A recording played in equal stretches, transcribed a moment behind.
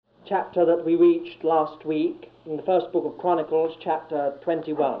chapter that we reached last week, in the first book of Chronicles, chapter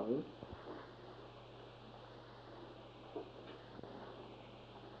 21.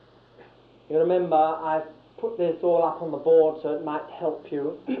 You remember, I've put this all up on the board so it might help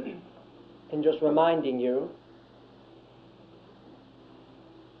you in just reminding you.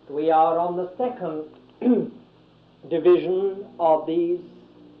 We are on the second division of these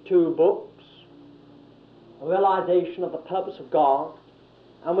two books, a realization of the purpose of God,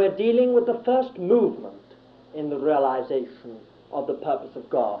 and we're dealing with the first movement in the realization of the purpose of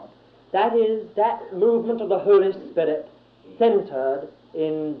God. That is, that movement of the Holy Spirit centered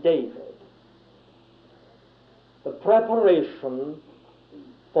in David. The preparation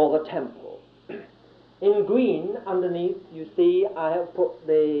for the temple. In green, underneath, you see, I have put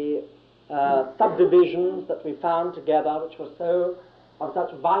the subdivisions that we found together, which were of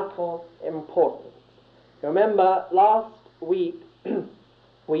such vital importance. You remember, last week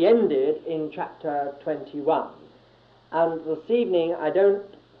we ended in chapter 21, and this evening I don't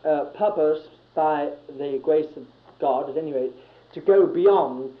purpose, by the grace of God at any rate, to go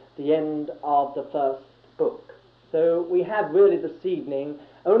beyond the end of the first book. So we have really this evening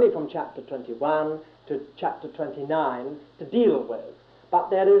only from chapter 21 to chapter 29 to deal with.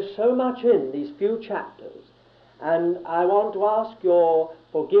 But there is so much in these few chapters, and I want to ask your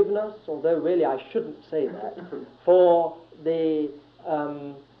forgiveness, although really I shouldn't say that, for the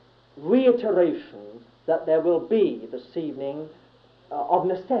reiteration that there will be this evening of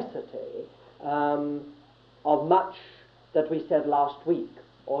necessity of much that we said last week,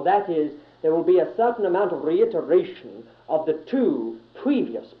 or that is, there will be a certain amount of reiteration of the two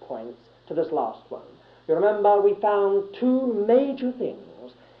previous points to this last one. You remember, we found two major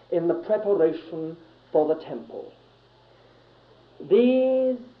things in the preparation for the temple.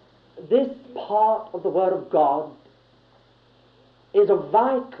 This part of the Word of God is of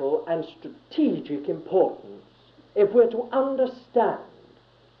vital and strategic importance if we're to understand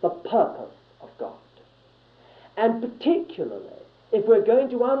the purpose of God. And particularly, if we're going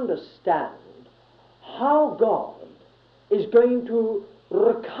to understand how God is going to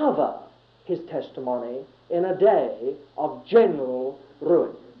recover his testimony in a day of general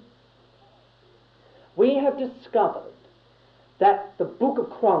ruin. We have discovered that the book of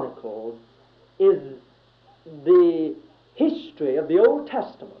Chronicles is the history of the Old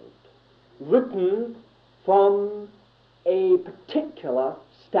Testament written from a particular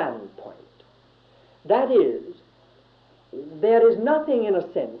standpoint. That is, there is nothing, in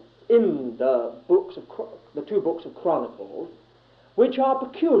a sense, in the two books of Chronicles which are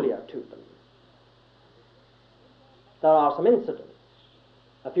peculiar to them. There are some incidents,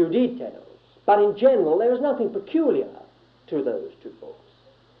 a few details, but in general there is nothing peculiar to those two books.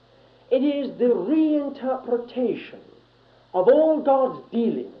 It is the reinterpretation of all God's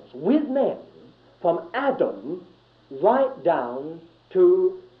dealings with men from Adam right down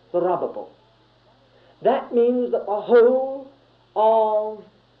to Zerubbabel. That means that the whole of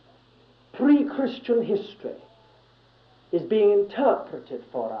pre-Christian history is being interpreted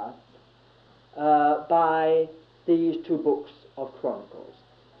for us by these two books of Chronicles.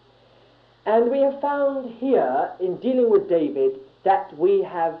 And we have found here, in dealing with David, that we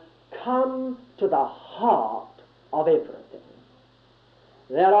have come to the heart of everything.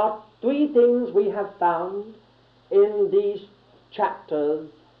 There are three things we have found in these chapters,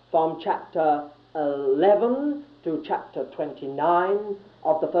 from chapter 11 to chapter 29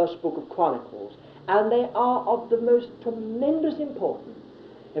 of the first book of Chronicles, and they are of the most tremendous importance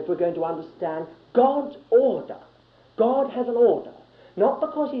if we're going to understand God's order. God has an order, not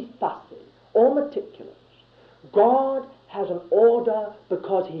because he's fussy or meticulous. God has an order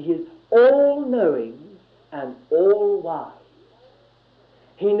because he is all-knowing and all-wise.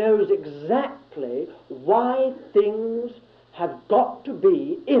 He knows exactly why things have got to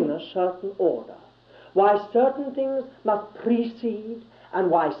be in a certain order, why certain things must precede and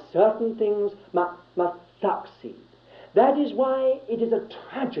why certain things must succeed. That is why it is a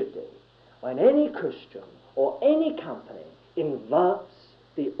tragedy when any Christian or any company inverts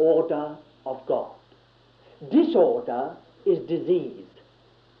the order of God. Disorder is disease,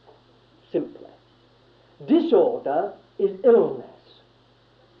 simply. Disorder is illness.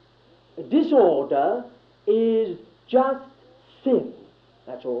 Disorder is just sin,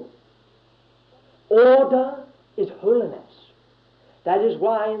 that's all. Order is holiness. That is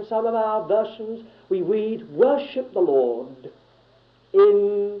why in some of our versions we read, worship the Lord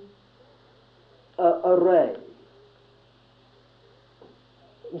in array,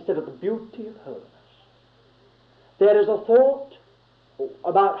 instead of the beauty of holiness. There is a thought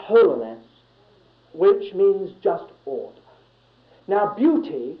about holiness which means just order. Now,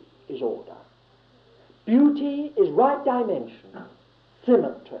 beauty is order. Beauty is right dimension,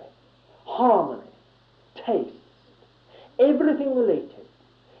 symmetry, harmony, taste, everything related,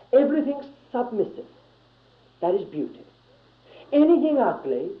 everything submissive. That is beauty. Anything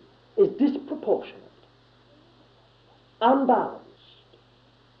ugly is disproportionate, unbalanced,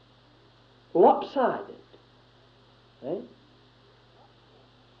 lopsided. Eh?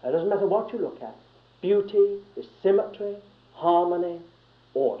 It doesn't matter what you look at. Beauty is symmetry, harmony,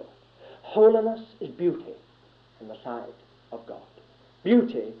 order. Holiness is beauty in the sight of God.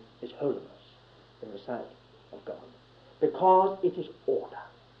 Beauty is holiness in the sight of God, because it is order.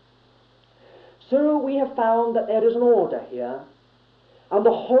 So we have found that there is an order here, and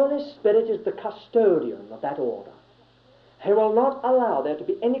the Holy Spirit is the custodian of that order. He will not allow there to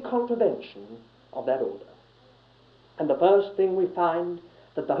be any contravention of that order. And the first thing we find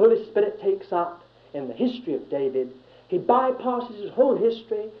that the Holy Spirit takes up in the history of David, he bypasses his whole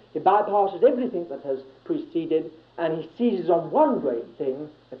history, he bypasses everything that has preceded, and he seizes on one great thing,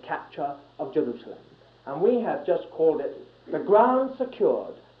 the capture of Jerusalem. And we have just called it the ground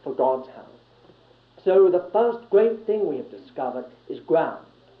secured for God's house. So the first great thing we have discovered is ground.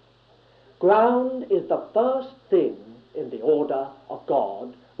 Ground is the first thing in the order of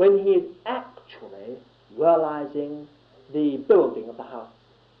God when he is actually realizing the building of the house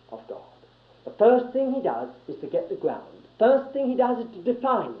of God. The first thing he does is to get the ground. The first thing he does is to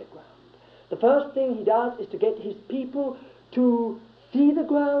define the ground. The first thing he does is to get his people to see the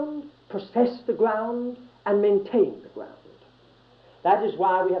ground, possess the ground, and maintain the ground. That is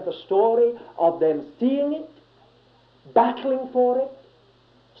why we have the story of them seeing it, battling for it,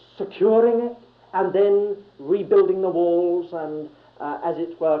 securing it, and then rebuilding the walls and, as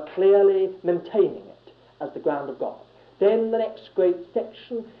it were, clearly maintaining it as the ground of God. Then the next great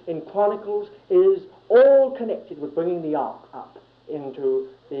section in Chronicles is all connected with bringing the ark up into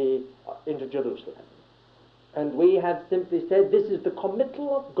Jerusalem. And we have simply said this is the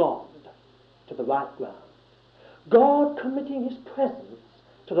committal of God to the right ground. God committing his presence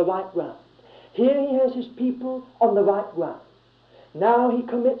to the right ground. Here he has his people on the right ground. Now he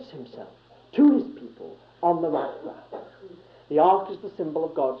commits himself to his people on the right ground. The ark is the symbol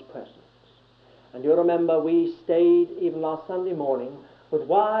of God's presence. And you remember we stayed even last Sunday morning with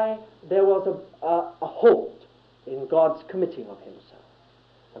why there was a halt in God's committing of himself,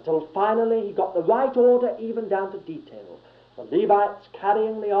 until finally he got the right order even down to detail. The Levites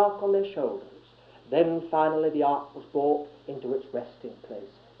carrying the ark on their shoulders. Then finally the ark was brought into its resting place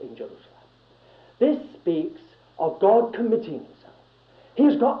in Jerusalem. This speaks of God committing himself.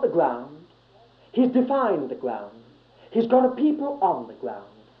 He's got the ground. He's defined the ground. He's got a people on the ground.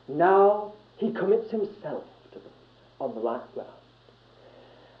 Now he commits himself to them on the right ground.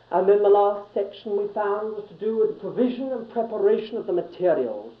 And then the last section we found was to do with the provision and preparation of the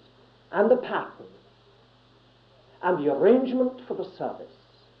materials and the pattern and the arrangement for the service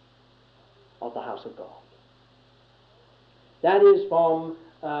of the house of God. That is from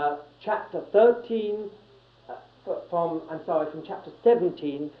chapter 13, from chapter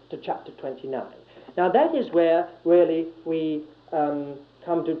 17 to chapter 29. Now that is where really we come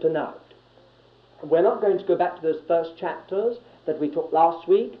to tonight. We're not going to go back to those first chapters that we took last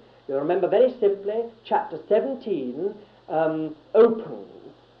week. You'll remember very simply, chapter 17 opens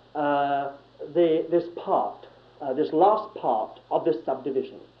this last part of this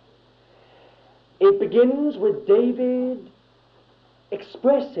subdivision. It begins with David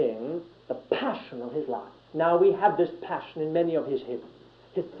expressing the passion of his life. Now we have this passion in many of his hymns,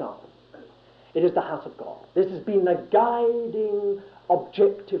 his songs. It is the house of God. This has been the guiding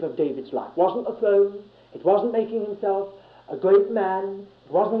objective of David's life. It wasn't the throne. It wasn't making himself a great man.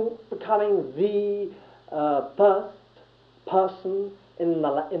 It wasn't becoming the first person in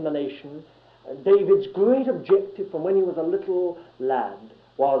the nation. David's great objective from when he was a little lad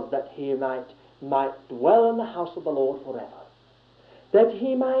was that he might dwell in the house of the Lord forever. That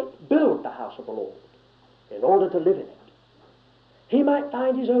he might build the house of the Lord in order to live in it. He might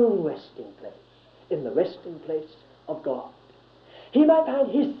find his own resting place in the resting place of God. He might find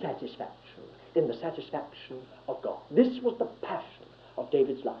his satisfaction in the satisfaction of God. This was the passion of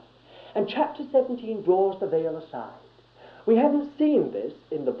David's life. And chapter 17 draws the veil aside. We haven't seen this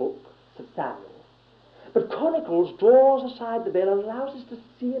in the book of Samuel. But Chronicles draws aside the veil and allows us to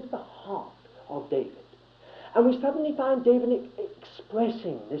see into the heart of David. And we suddenly find David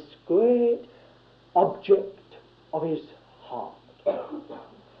expressing this great object of his heart.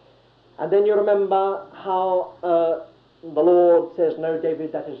 And then you remember how the Lord says, no,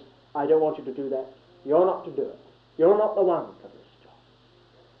 David, I don't want you to do that. You're not to do it. You're not the one for this job.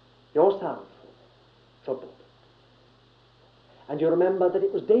 Your son shall do it. And you remember that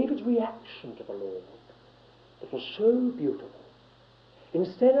it was David's reaction to the Lord that was so beautiful.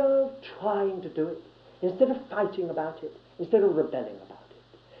 Instead of trying to do it, instead of fighting about it, instead of rebelling about it,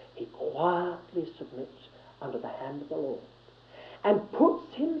 he quietly submits under the hand of the Lord and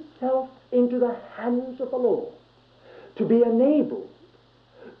puts himself into the hands of the Lord to be enabled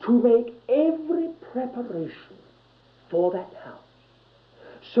to make every preparation for that house,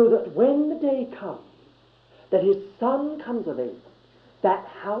 so that when the day comes that his son comes of age, that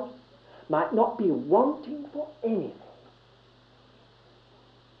house might not be wanting for anything.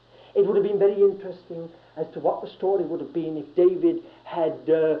 It would have been very interesting as to what the story would have been if David had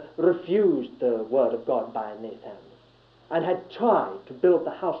refused the word of God by Nathan and had tried to build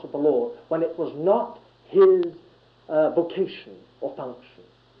the house of the Lord when it was not his vocation or function.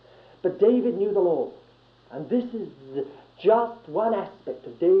 But David knew the Lord, and this is just one aspect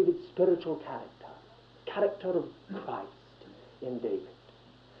of David's spiritual character of Christ in David,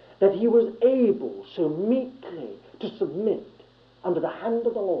 that he was able so meekly to submit under the hand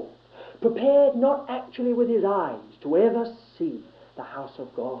of the Lord, prepared not actually with his eyes to ever see the house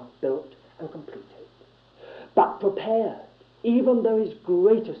of God built and completed, but prepared, even though his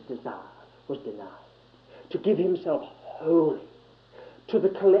greatest desire was denied, to give himself wholly to the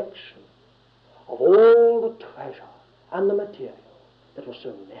collection of all the treasure and the material that was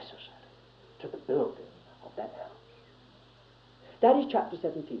so necessary to the building of that house. That is chapter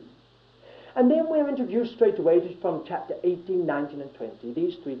 17. And then we're introduced straight away from chapter 18, 19, and 20,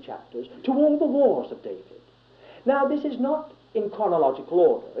 these three chapters, to all the wars of David. Now, this is not in chronological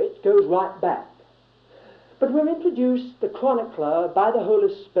order. It goes right back. But we're introduced, the chronicler, by the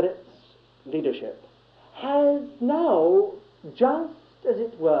Holy Spirit's leadership, has now, just as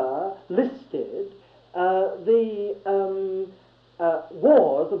it were, listed the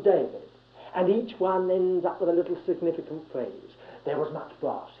wars of David. And each one ends up with a little significant phrase. There was much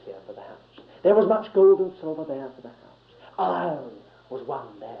brass here for the house. There was much gold and silver there for the house. Iron was won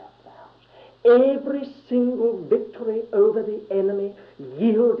there for the house. Every single victory over the enemy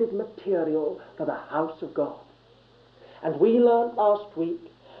yielded material for the house of God. And we learned last week,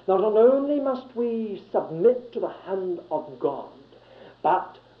 not only must we submit to the hand of God,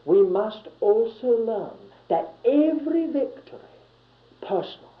 but we must also learn that every victory,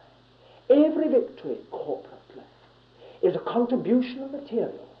 personally, every victory corporately, is a contribution of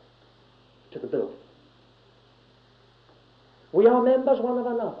material to the building. We are members one of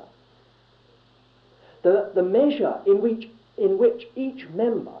another. The measure in which each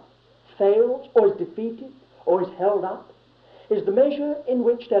member fails or is defeated or is held up is the measure in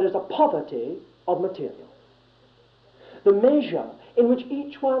which there is a poverty of material. The measure in which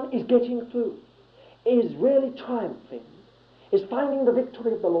each one is getting through, is really triumphing, is finding the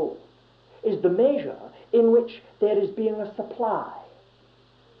victory of the Lord, is the measure in which there is being a supply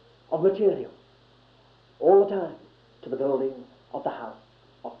of material all the time to the building of the house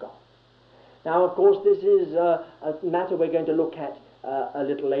of God. Now, of course, this is a matter we're going to look at a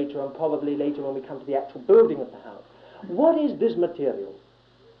little later, and probably later when we come to the actual building of the house. What is this material?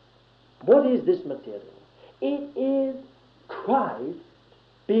 What is this material? It is Christ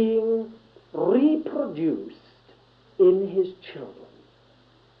being reproduced in his children.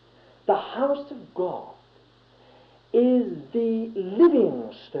 The house of God is the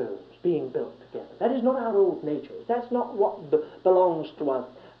living stones being built together. That is not our old nature. That's not what belongs to us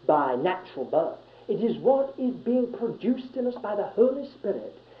by natural birth. It is what is being produced in us by the Holy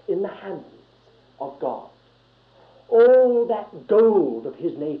Spirit in the hands of God. All that gold of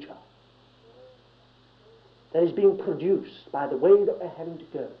his nature that is being produced by the way that we're having to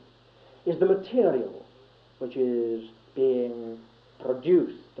go is the material which is being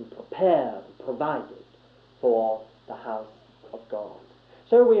produced and prepared and provided for the house of God.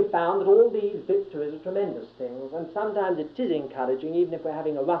 So we have found that all these victories are tremendous things, and sometimes it is encouraging, even if we're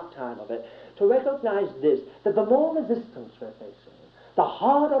having a rough time of it, to recognize this, that the more resistance we're facing, the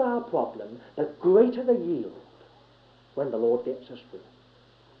harder our problem, the greater the yield when the Lord gets us through.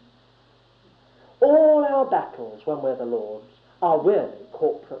 All our battles when we're the Lord's are really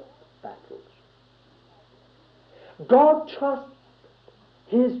corporate battles. God trusts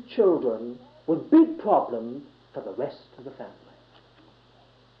his children with big problems for the rest of the family.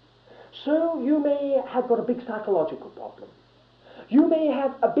 So you may have got a big psychological problem. You may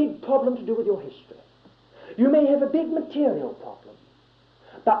have a big problem to do with your history. You may have a big material problem.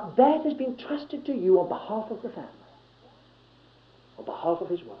 But that has been trusted to you on behalf of the family, on behalf of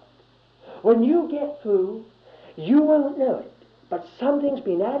his work. When you get through, you won't know it, but something's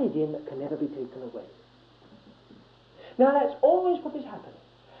been added in that can never be taken away. Now that's always what is happening.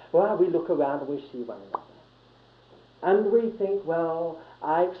 Well, we look around and we see one another. And we think, well,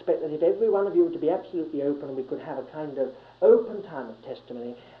 I expect that if every one of you were to be absolutely open and we could have a kind of open time of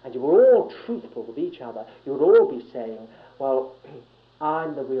testimony and you were all truthful with each other, you would all be saying, well,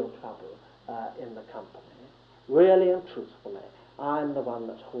 I'm the real trouble in the company. Really and truthfully, I'm the one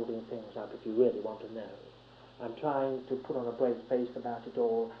that's holding things up if you really want to know. I'm trying to put on a brave face about it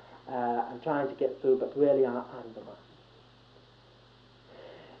all. I'm trying to get through, but really I'm the one.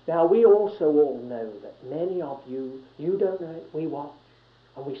 Now, we also all know that many of you, you don't know it, we watch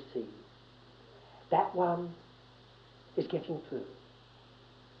and we see. That one is getting through.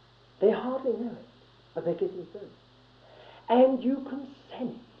 They hardly know it, but they're getting through. And you can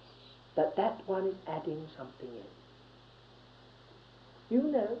sense that that one is adding something in. You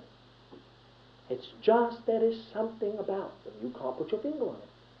know. It's just there is something about them. You can't put your finger on it.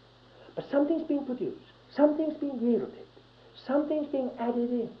 But something's being produced. Something's being yielded. Something's being added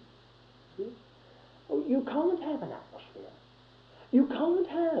in. See? Oh, you can't have an atmosphere. You can't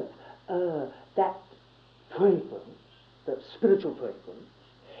have that fragrance, that spiritual fragrance.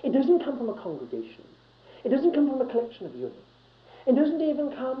 It doesn't come from a congregation. It doesn't come from a collection of units. It doesn't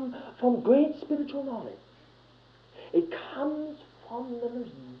even come from great spiritual knowledge. It comes from the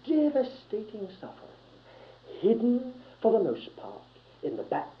most devastating suffering, hidden for the most part in the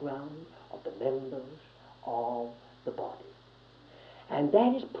background of the members of the body. And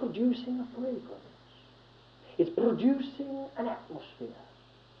that is producing a fragrance. It's producing an atmosphere.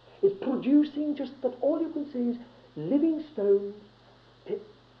 It's producing just that all you can see is living stones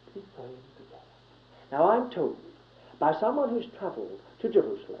fitly framed together. Now I'm told by someone who's travelled to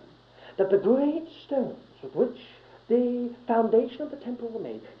Jerusalem that the great stones with which the foundation of the temple were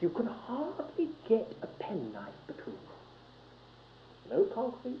made, you could hardly get a penknife between them. No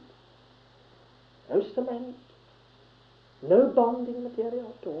concrete, no cement, no bonding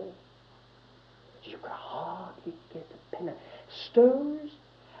material at all. You could hardly get a penknife. Stones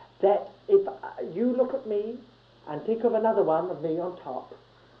that if you look at me and think of another one of me on top,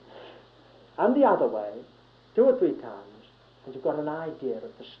 and the other way, 2 or 3 times, and you've got an idea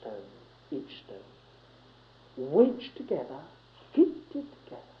of the stone, each stone. Wedged together, fitted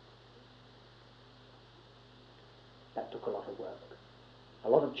together. That took a lot of work, a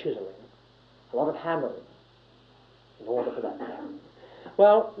lot of chiseling, a lot of hammering in order for that to happen.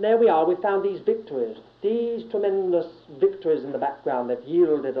 Well, there we are. We found these victories, these tremendous victories in the background. They've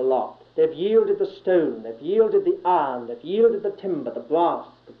yielded a lot. They've yielded the stone, they've yielded the iron, they've yielded the timber, the brass,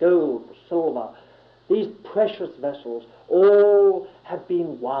 the gold, the silver. These precious vessels all have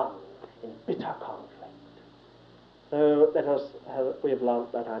been won in bitter conflict. So we have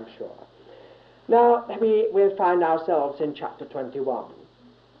learnt that, I'm sure. Now we find ourselves in chapter 21.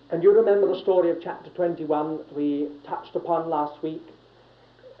 And you remember the story of chapter 21 that we touched upon last week.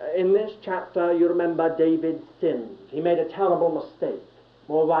 In this chapter, you remember David sinned. He made a terrible mistake.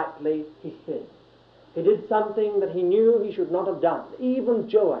 More rightly, he sinned. He did something that he knew he should not have done. Even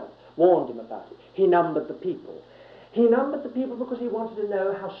Joab warned him about it. He numbered the people. He numbered the people because he wanted to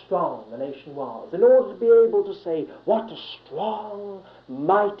know how strong the nation was, in order to be able to say, what a strong,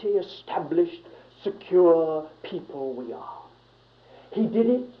 mighty, established, secure people we are. He did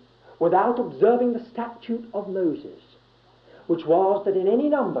it without observing the statute of Moses, which was that in any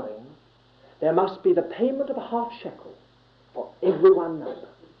numbering there must be the payment of a half shekel for everyone numbered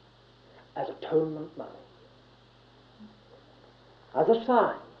as atonement money, as a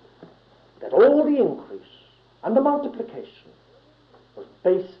sign that all the increase and the multiplication was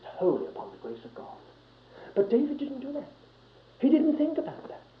based wholly upon the grace of God. But David didn't do that. He didn't think about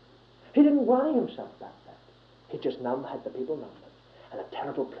that. He didn't worry himself about that. He just had the people numbered, and a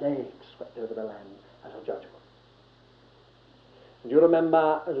terrible plague swept over the land as a judgment. And you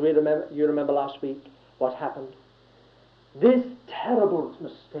remember last week what happened? This terrible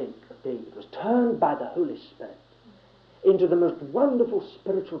mistake of David was turned by the Holy Spirit into the most wonderful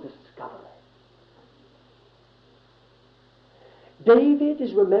spiritual discovery. David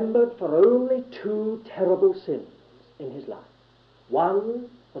is remembered for only 2 terrible sins in his life. One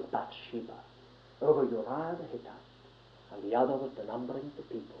was Bathsheba over Uriah the Hittite, and the other was the numbering of the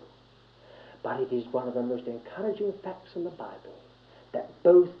people. But it is one of the most encouraging facts in the Bible that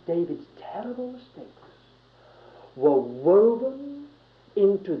both David's terrible mistakes were woven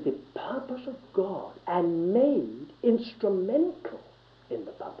into the purpose of God and made instrumental in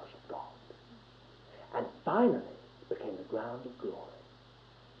the purpose of God. And finally became the ground of glory.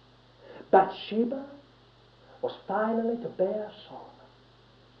 Bathsheba was finally to bear Solomon,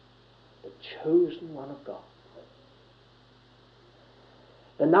 the chosen one of God.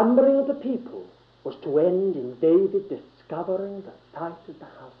 The numbering of the people was to end in David discovering the site of the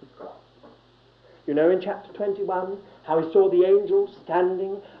house of God. You know in chapter 21 how he saw the angel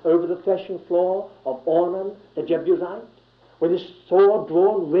standing over the threshing floor of Ornan the Jebusite, with his sword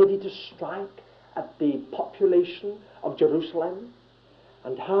drawn ready to strike at the population of Jerusalem,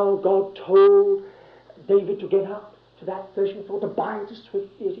 and how God told David to get up to that threshing floor, to bind as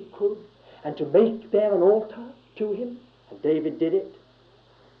swiftly as he could, and to make there an altar to him. And David did it.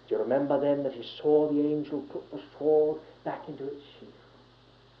 Do you remember then that he saw the angel put the sword back into its sheath?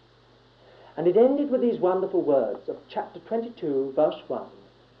 And it ended with these wonderful words of chapter 22, verse 1.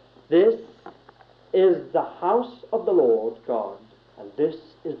 This is the house of the Lord God, and this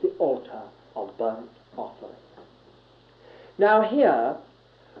is the altar of burnt offering. Now here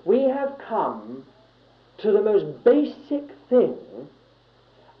we have come to the most basic thing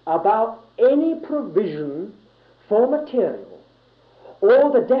about any provision for material,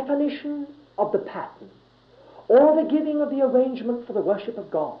 or the definition of the pattern, or the giving of the arrangement for the worship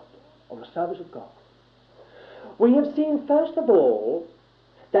of God, or the service of God. We have seen first of all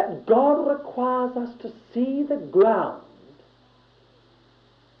that God requires us to see the ground,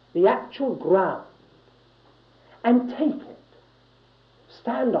 the actual ground, and take it,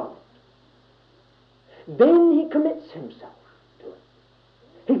 stand on it. Then he commits himself to it.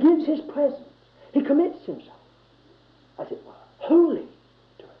 He gives his presence. He commits himself, as it were, wholly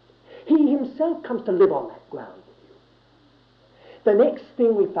to it. He himself comes to live on that ground with you. The next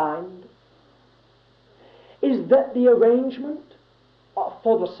thing we find is that the arrangement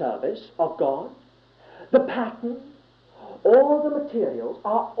for the service of God, the pattern, all the materials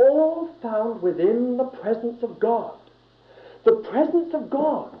are all found within the presence of God. The presence of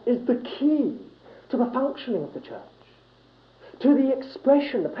God is the key to the functioning of the church, to the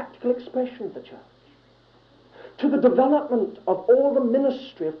expression, the practical expression of the church, to the development of all the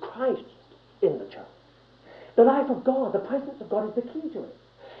ministry of Christ in the church. The life of God, the presence of God is the key to it.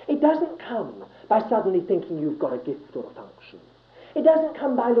 It doesn't come by suddenly thinking you've got a gift or a function. It doesn't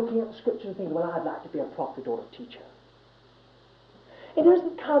come by looking at the scriptures and thinking, well, I'd like to be a prophet or a teacher. It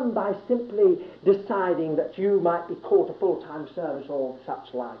doesn't come by simply deciding that you might be called to full-time service or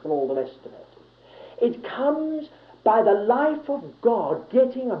such like and all the rest of it. It comes by the life of God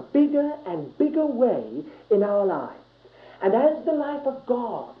getting a bigger and bigger way in our lives. And as the life of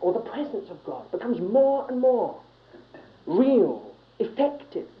God, or the presence of God, becomes more and more real,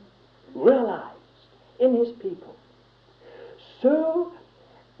 effective, realized in his people, so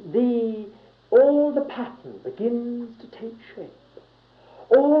all the pattern begins to take shape.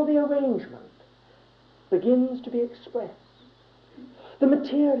 All the arrangement begins to be expressed. The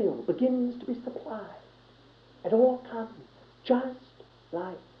material begins to be supplied. It all comes just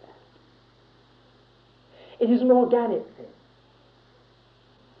like that. It is an organic thing.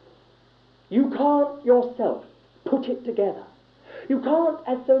 You can't yourself put it together. You can't,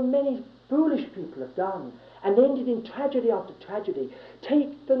 as so many foolish people have done, and ended in tragedy after tragedy,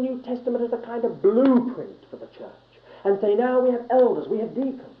 take the New Testament as a kind of blueprint for the church and say, now we have elders, we have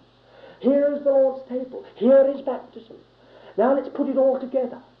deacons. Here is the Lord's table. Here is baptism. Now let's put it all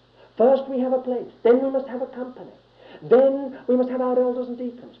together. First we have a place. Then we must have a company. Then we must have our elders and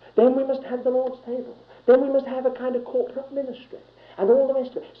deacons. Then we must have the Lord's table. Then we must have a kind of corporate ministry. And all the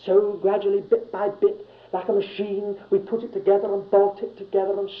rest of it. So gradually, bit by bit, like a machine, we put it together and bolt it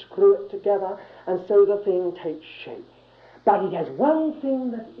together and screw it together, and so the thing takes shape. But it has one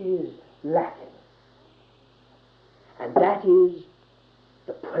thing that is lacking, and that is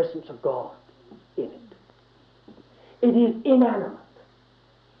the presence of God in it. It is inanimate.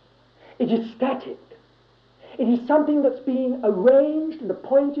 It is static. It is something that's being arranged and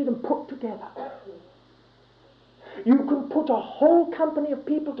appointed and put together. You can put a whole company of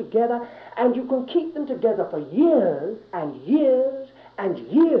people together, and you can keep them together for years and years and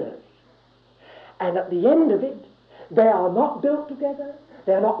years. And at the end of it, they are not built together,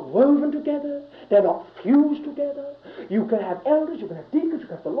 they are not woven together, they're not fused together. You can have elders, you can have deacons, you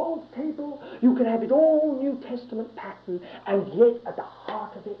can have the Lord's table, you can have it all New Testament pattern, and yet at the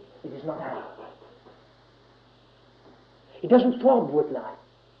heart of it, it is not animate. It doesn't throb with life.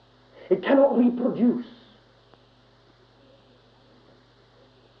 It cannot reproduce.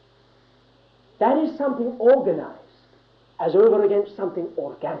 That is something organized as over against something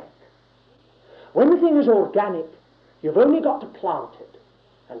organic. When the thing is organic, you've only got to plant it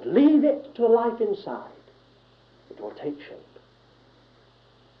and leave it to the life inside. It will take shape.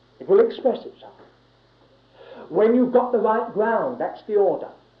 It will express itself. When you've got the right ground, that's the order.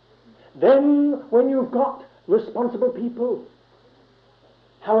 Then when you've got responsible people,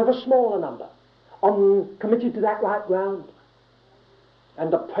 however small a number, committed to that right ground,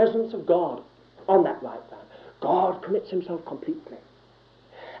 and the presence of God on that right ground, God commits himself completely.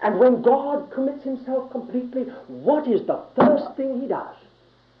 And when God commits himself completely, what is the first thing he does?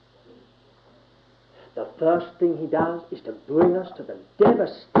 The first thing he does is to bring us to the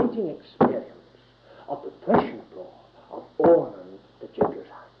devastating experience of the threshing floor of Ornan the Jebusite.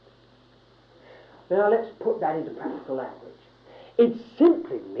 Now let's put that into practical language. It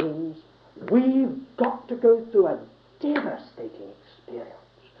simply means we've got to go through a devastating experience,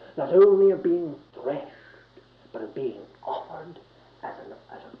 not only of being threshed, but of being offered as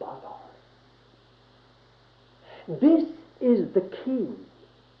a burnt offering. This is the key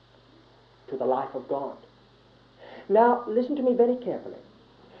to the life of God. Now, listen to me very carefully.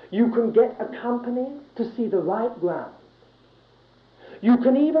 You can get a company to see the right ground. You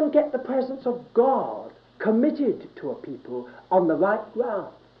can even get the presence of God committed to a people on the right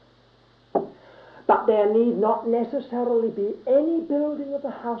ground. But there need not necessarily be any building of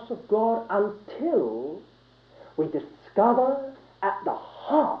the house of God until we discover at the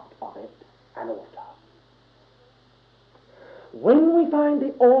heart of it an altar. When we find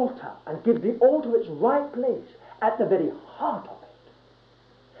the altar and give the altar its right place at the very heart of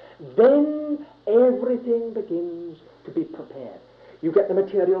it, then everything begins to be prepared. You get the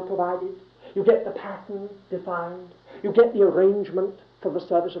material provided, you get the pattern defined, you get the arrangement for the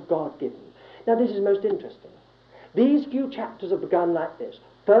service of God given. Now this is most interesting. These few chapters have begun like this.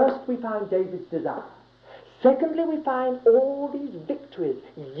 First we find David's desire. Secondly we find all these victories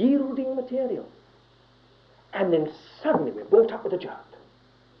yielding material. And then suddenly we're brought up with a jerk.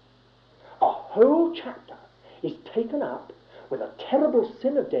 A whole chapter is taken up with a terrible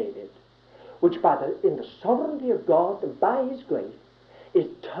sin of David, which in the sovereignty of God and by his grace is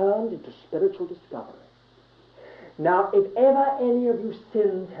turned into spiritual discovery. Now, if ever any of you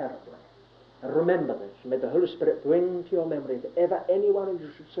sin terribly, remember this, may the Holy Spirit bring to your memory if ever any one of you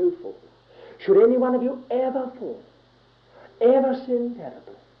should so fall. Should any one of you ever fall, ever sin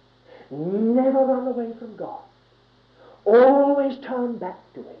terribly, never run away from God, always turn back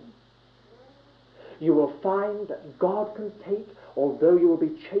to him, you will find that God can take, although you will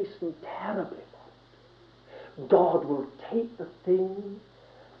be chastened terribly for it, God will take the thing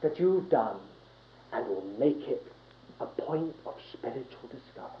that you've done and will make it a point of spiritual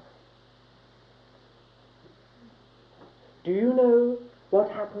discovery. Do you know what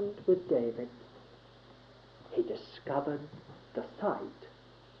happened with David? He discovered the site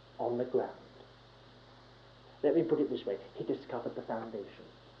on the ground. Let me put it this way. He discovered the foundation.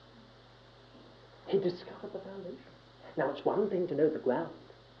 He discovered the foundation. Now, it's one thing to know the ground.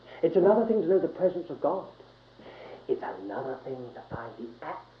 It's another thing to know the presence of God. It's another thing to find the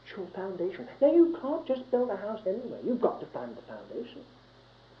actual foundation. Now, you can't just build a house anywhere. You've got to find the foundation.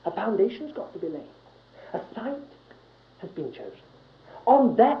 A foundation's got to be laid. A site has been chosen.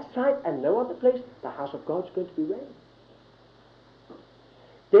 On that site and no other place, the house of God's going to be raised.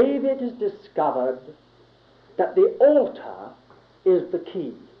 David has discovered that the altar is the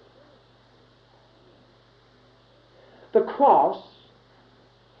key. The cross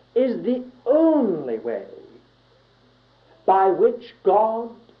is the only way by which God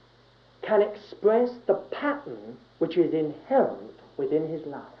can express the pattern which is inherent within his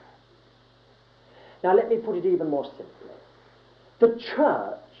life. Now let me put it even more simply. The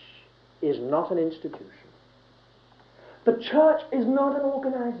church is not an institution. The church is not an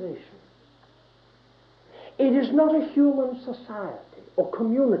organization. It is not a human society or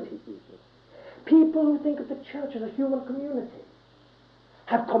community even. People who think of the church as a human community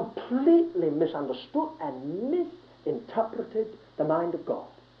have completely misunderstood and misinterpreted the mind of God.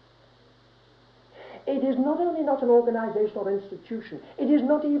 It is not only not an organization or institution, it is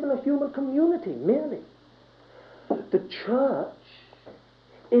not even a human community merely. The church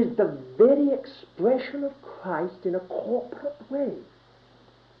is the very expression of Christ in a corporate way.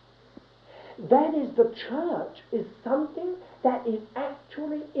 That is, the church is something that is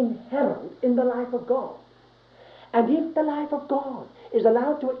actually inherent in the life of God. And if the life of God is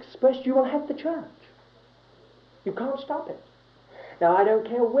allowed to express, you will have the church. You can't stop it. Now, I don't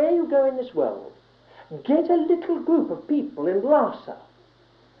care where you go in this world. Get a little group of people in Lhasa,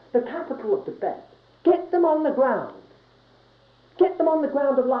 the capital of Tibet. Get them on the ground. Get them on the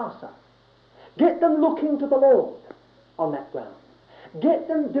ground of Lhasa. Get them looking to the Lord on that ground. Get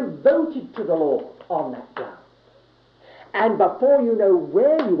them devoted to the Lord on that ground. And before you know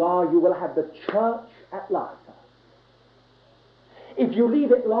where you are, you will have the church at Lhasa. If you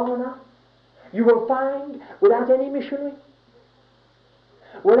leave it long enough, you will find, without any missionary,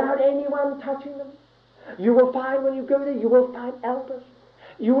 without anyone touching them, you will find when you go there, you will find elders,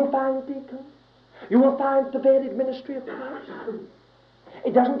 you will find deacons, you will find the varied ministry of Christ.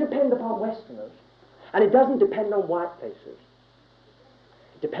 It doesn't depend upon Westerners, and it doesn't depend on white faces.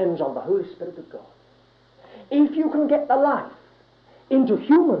 depends on the Holy Spirit of God. If you can get the life into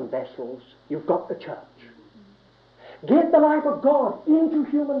human vessels, you've got the church. Get the life of God into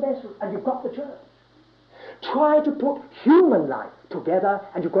human vessels, and you've got the church. Try to put human life together,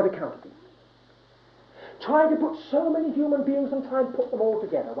 and you've got a counterfeit. Try to put so many human beings and try and put them all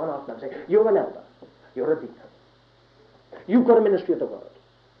together, one after another. Say, you're an elder, you're a deacon. You've got a ministry of the word,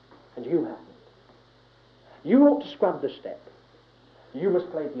 and you haven't. You ought to scrub the step. You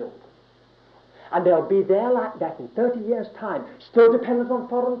must play the organ. And they'll be there like that in 30 years' time, still dependent on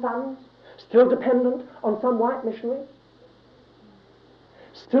foreign funds, still dependent on some white missionary,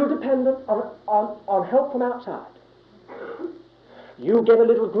 still dependent on help from outside. You get a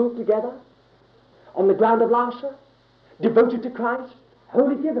little group together on the ground of Larsa, devoted to Christ,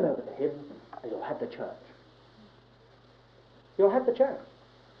 wholly given over to Him, and you'll have the church. You'll have the church.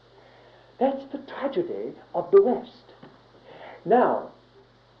 That's the tragedy of the West. Now,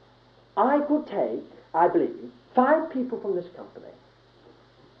 I could take, I believe, 5 people from this company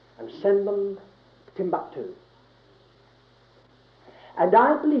and send them to Timbuktu. And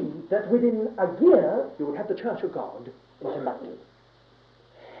I believe that within a year you would have the Church of God in Timbuktu.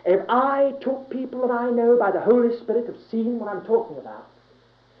 If I took people that I know by the Holy Spirit have seen what I'm talking about,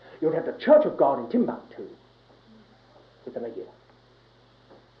 you would have the Church of God in Timbuktu within a year.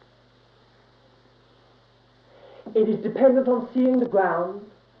 It is dependent on seeing the ground,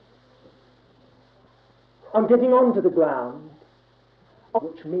 on getting onto the ground,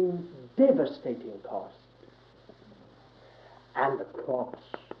 which means devastating cost, and the cross.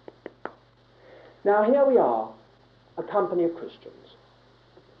 Now here we are, a company of Christians.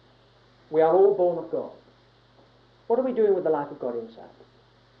 We are all born of God. What are we doing with the life of God inside?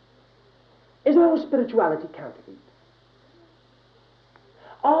 Is our spirituality counterfeit?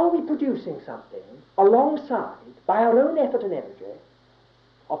 Are we producing something alongside, by our own effort and energy,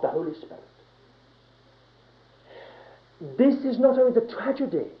 of the Holy Spirit? This is not only the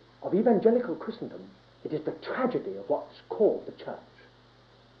tragedy of evangelical Christendom, it is the tragedy of what's called the church.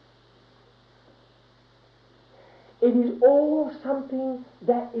 It is all something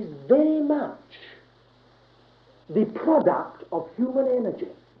that is very much the product of human energy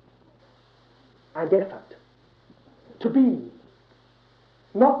and effort to be,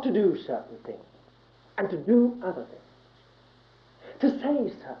 not to do certain things, and to do other things, to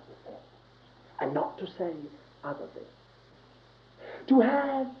say certain things, and not to say other things, to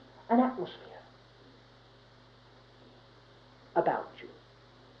have an atmosphere about you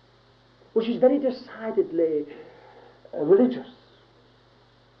which is very decidedly religious.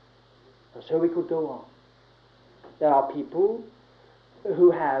 And so we could go on. There are people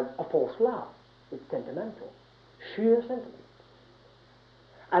who have a false love. It's sentimental, sheer sentiment.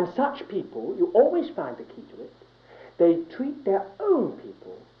 And such people, you always find the key to it, they treat their own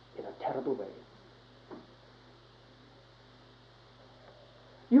people in a terrible way.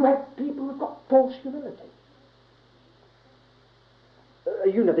 You have people who've got false humility.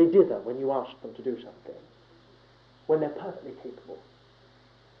 They dither when you ask them to do something, when they're perfectly capable.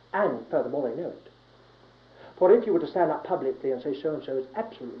 And furthermore, they know it. For if you were to stand up publicly and say so-and-so is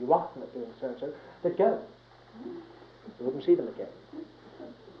absolutely rotten at doing so-and-so, they'd go. You wouldn't see them again.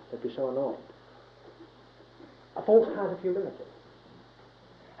 They'd be so annoyed. A false kind of humility.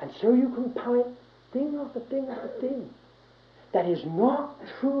 And so you can point thing after thing after thing that is not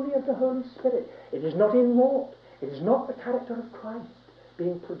truly of the Holy Spirit. It is not inwrought. It is not the character of Christ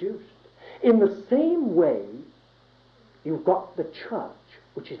being produced. In the same way, you've got the church,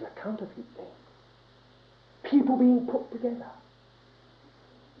 which is a counterfeit thing. People being put together,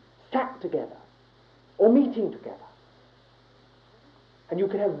 sat together, or meeting together. And you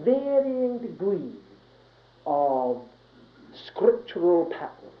can have varying degrees of scriptural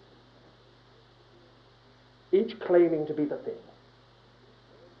pattern, each claiming to be the thing.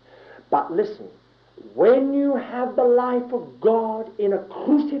 But listen, when you have the life of God in a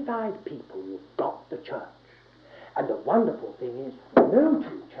crucified people, you've got the church. And the wonderful thing is, no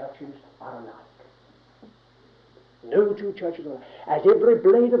two churches are alike. No two churches are alike. As every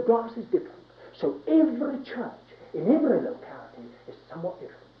blade of grass is different, so every church in every locality is somewhat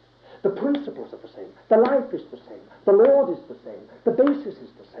different. The principles are the same. The life is the same. The Lord is the same. The basis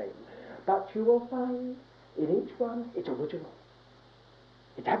is the same. But you will find in each one, it's original.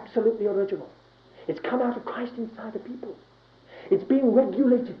 It's absolutely original. It's come out of Christ inside the people. It's being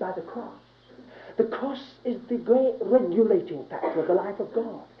regulated by the cross. The cross is the great regulating factor of the life of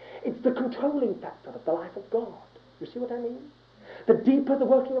God. It's the controlling factor of the life of God. You see what I mean? The deeper the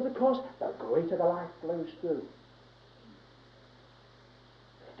working of the cross, the greater the life flows through.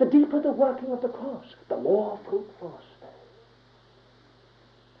 The deeper the working of the cross, the more fruitful a stay.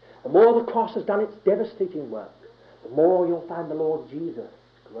 the more the cross has done its devastating work, the more you'll find the Lord Jesus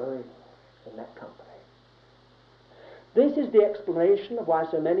growing in that company. This is the explanation of why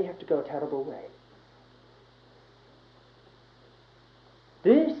so many have to go a terrible way.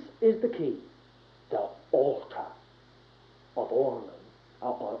 This is the key, the altar of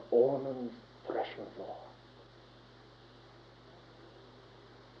Ornan's threshing floor.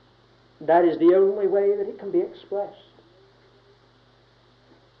 That is the only way that it can be expressed.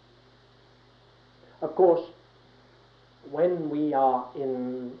 Of course, when we are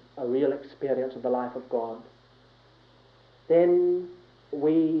in a real experience of the life of God, then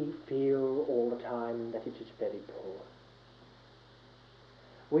we feel all the time that it is very poor.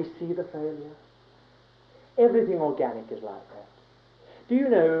 We see the failure. Everything organic is like that. Do you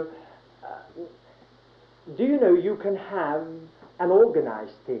know you can have an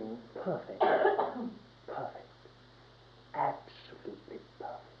organized thing perfect? Perfect. Absolutely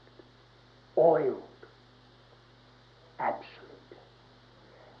perfect. Oiled. Absolutely.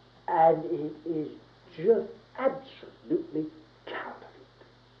 And it is just absolutely counterfeit.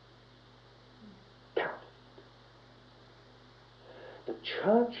 Counterfeit. The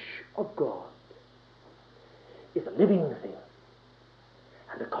church of God is a living thing.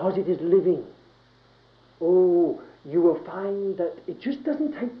 And because it is living, you will find that it just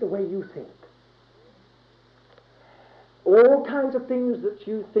doesn't take the way you think. All kinds of things that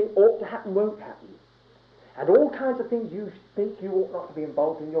you think ought to happen won't happen. And all kinds of things you think you ought not to be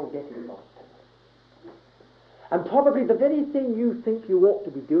involved in, you'll get involved in. And probably the very thing you think you ought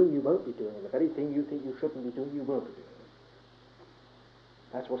to be doing, you won't be doing. And the very thing you think you shouldn't be doing, you will be doing.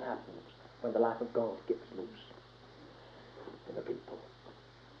 That's what happens when the life of God gets loose in the people.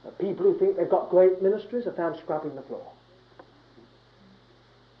 The people who think they've got great ministries are found scrubbing the floor.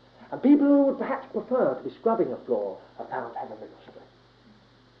 And people who would perhaps prefer to be scrubbing the floor are found to have a ministry.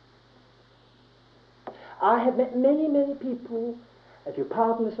 I have met many, many people, if you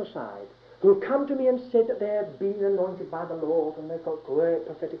pardon this aside, who have come to me and said that they have been anointed by the Lord and they've got great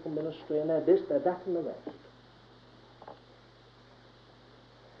prophetical ministry and they're this, they're that and the rest.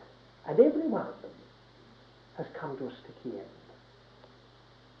 And every one of them has come to a sticky end.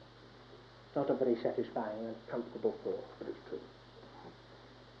 Not a very satisfying and comfortable thought, but it's true.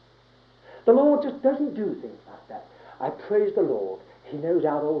 The Lord just doesn't do things like that. I praise the Lord. He knows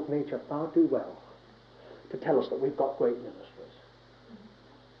our old nature far too well to tell us that we've got great ministries.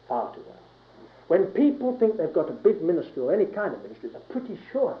 Far too well. When people think they've got a big ministry or any kind of ministry, it's a pretty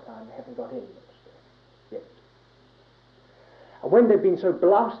sure sign they haven't got any ministry yet. And when they've been so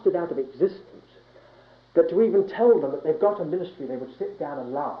blasted out of existence that to even tell them that they've got a ministry, they would sit down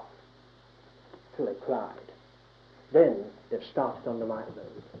and laugh till they cried. Then they've started on the right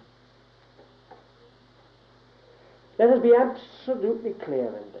road. Let us be absolutely clear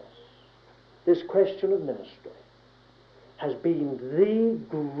in this. This question of ministry has been the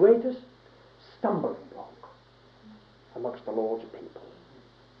greatest stumbling block amongst the Lord's people.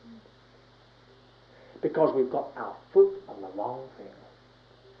 Because we've got our foot on the wrong thing.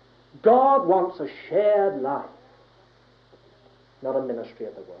 God wants a shared life, not a ministry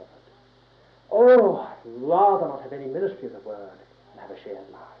of the word. Oh, I'd rather not have any ministry of the word than have a shared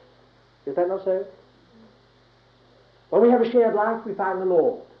life. Is that not so? When we have a shared life, we find the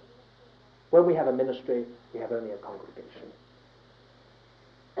Lord. When we have a ministry, we have only a congregation.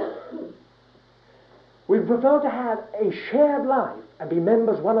 We prefer to have a shared life and be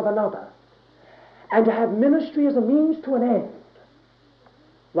members one of another, and to have ministry as a means to an end,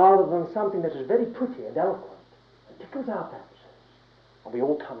 rather than something that is very pretty and eloquent and tickles our fancies, and we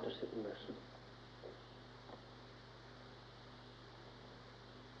all come to sit and listen.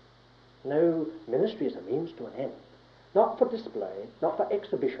 No, ministry is a means to an end, not for display, not for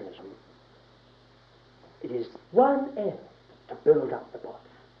exhibitionism. It is one end, to build up the body.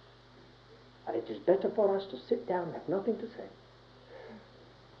 And it is better for us to sit down and have nothing to say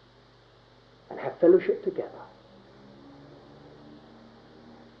and have fellowship together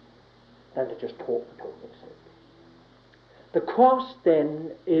than to just talk for talking's sake. The cross,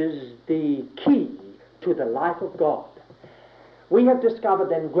 then, is the key to the life of God. We have discovered,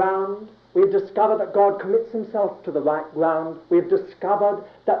 then, ground. We have discovered that God commits himself to the right ground. We have discovered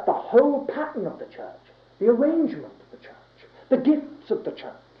that the whole pattern of the church, the arrangement of the church, the gifts of the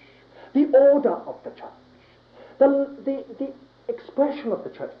church, the order of the church, the expression of the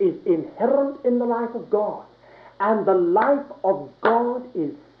church is inherent in the life of God. And the life of God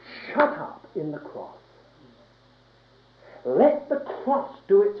is shut up in the cross. Let the cross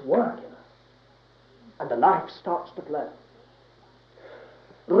do its work in us, and the life starts to flow.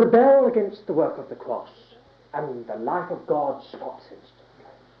 Rebel against the work of the cross, and the life of God stops instantly.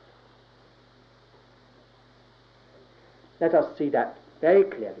 Let us see that very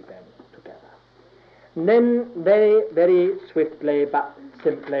clearly then together. And then very, very swiftly but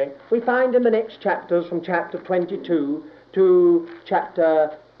simply, we find in the next chapters, from chapter 22 to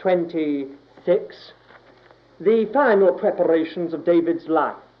chapter 26, the final preparations of David's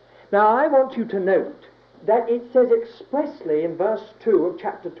life. Now I want you to note that it says expressly in verse 2 of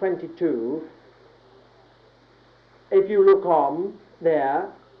chapter 22, if you look on there,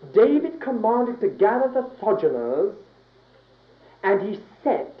 David commanded to gather the sojourners, and he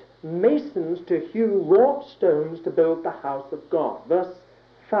set masons to hew wrought stones to build the house of God. Verse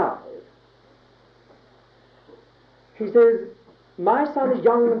 5. He says, my son is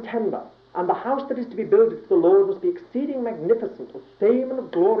young and tender, and the house that is to be built for the Lord must be exceeding magnificent, with fame and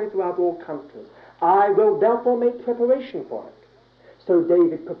of glory throughout all countries. I will therefore make preparation for it. So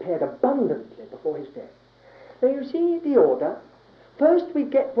David prepared abundantly before his death. Now you see the order. First we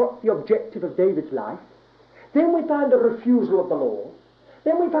get what the objective of David's life. Then we find the refusal of the law.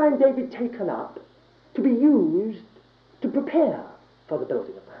 Then we find David taken up to be used to prepare for the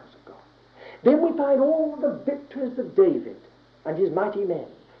building of the house of God. Then we find all the victories of David and his mighty men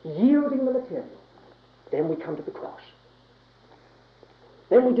yielding the material. Then we come to the cross.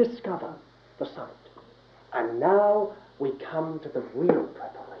 Then we discover the site. And now we come to the real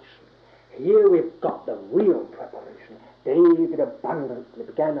preparation. Here we've got the real preparation. David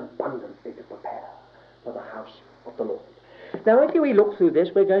began abundantly to prepare for the house of the Lord. Now if we look through this,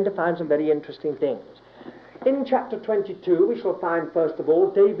 we're going to find some very interesting things. In chapter 22 we shall find first of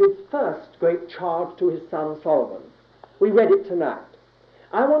all David's first great charge to his son Solomon. We read it tonight.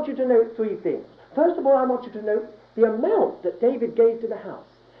 I want you to note three things. First of all, I want you to note the amount that David gave to the house.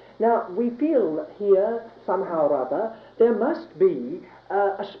 Now we feel that here somehow or other there must be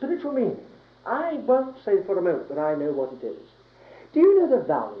a spiritual meaning. I won't say for a moment that I know what it is. Do you know the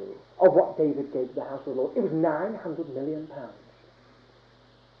value of what David gave to the house of the Lord? It was 900 million pounds.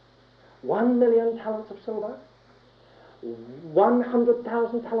 1 million talents of silver,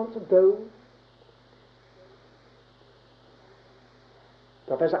 100,000 talents of gold.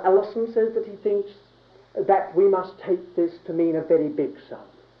 Professor Ellison says that he thinks that we must take this to mean a very big sum.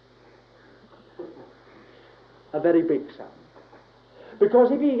 A very big sum.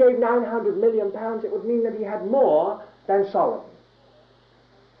 Because if he gave 900 million pounds, it would mean that he had more than Solomon.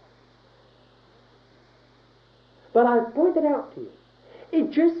 But I've pointed out to you,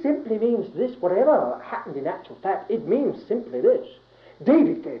 it just simply means this. Whatever happened in actual fact, it means simply this.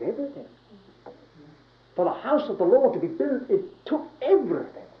 David gave everything. For the house of the Lord to be built, it took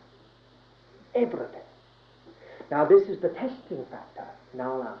everything. Everything. Now this is the testing factor in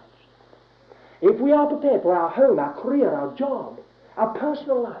our lives. If we are prepared for our home, our career, our job, our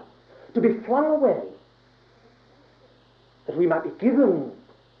personal life, to be flung away, that we might be given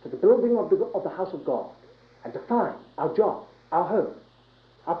to the building of the house of God, and to find our job, our home,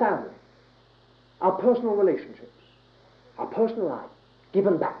 our family, our personal relationships, our personal life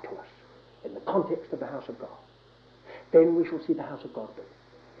given back to us in the context of the house of God, then we shall see the house of God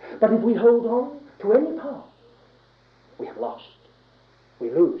built. But if we hold on to any part, we have lost. We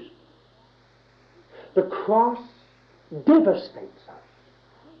lose. The cross devastates us.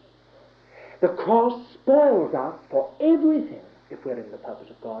 The cross spoils us for everything if we're in the purpose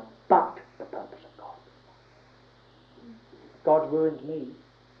of God, but the purpose of God. God ruined me.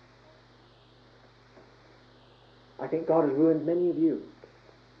 I think God has ruined many of you.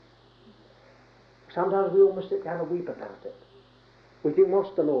 Sometimes we almost sit down and weep about it. We think,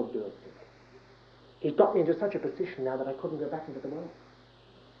 what's the Lord doing to me? He's got me into such a position now that I couldn't go back into the world.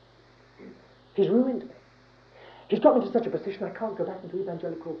 He's ruined me. He's got me into such a position I can't go back into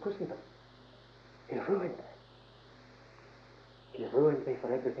evangelical Christendom. He's ruined me. He's ruined me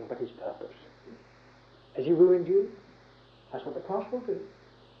for everything but his purpose. Has he ruined you? That's what the cross will do.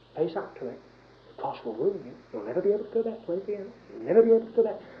 Face up to it. The cross will ruin you. You'll never be able to go back to anything else. You'll never be able to go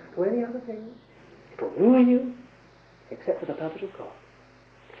back to any other thing. It will ruin you, except for the purpose of God.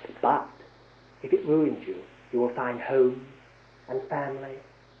 But if it ruins you, you will find home and family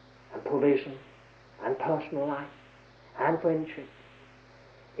and provision and personal life and friendship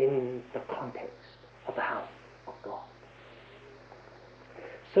in the context of the house of God.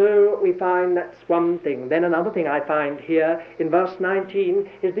 So we find that's one thing. Then another thing I find here in verse 19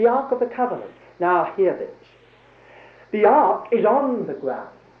 is the Ark of the Covenant. Now hear this. The Ark is on the ground.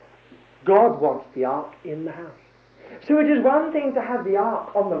 God wants the Ark in the house. So it is one thing to have the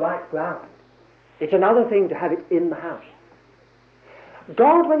Ark on the right ground. It's another thing to have it in the house.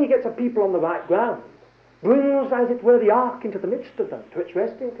 God, when he gets a people on the right ground, brings, as it were, the Ark into the midst of them, to its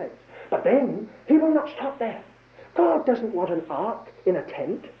resting place. But then he will not stop there. God doesn't want an ark in a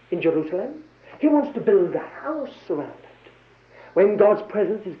tent in Jerusalem. He wants to build a house around it. When God's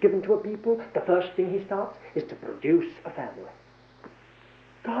presence is given to a people, the first thing he starts is to produce a family.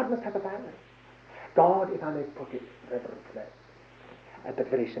 God must have a family. God, if I may put it reverently, but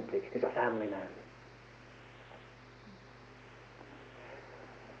very simply, is a family man.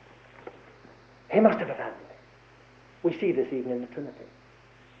 He must have a family. We see this even in the Trinity.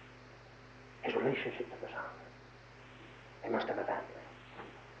 His relationship with the Son. He must have a family.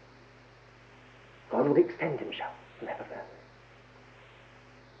 God would extend himself and have a family.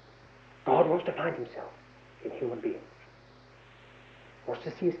 God wants to find himself in human beings. Wants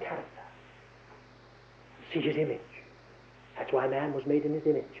to see his character. See his image. That's why man was made in his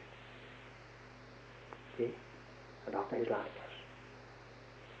image. See? And after his likeness.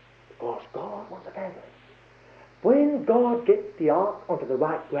 Because God wants a family. When God gets the ark onto the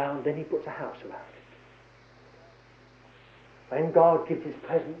right ground, then he puts a house around it. When God gives his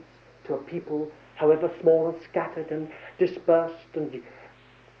presence to a people, however small and scattered and dispersed and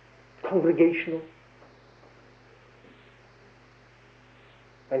congregational,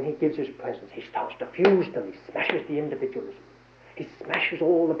 when he gives his presence, he starts to fuse them. He smashes the individualism. He smashes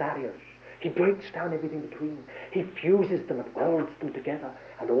all the barriers. He breaks down everything between. He fuses them and welds them together,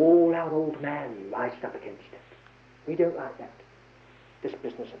 and all our old man rises up against it. We don't like that. This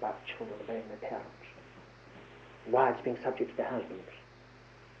business about children obeying their parents, wives being subject to their husbands,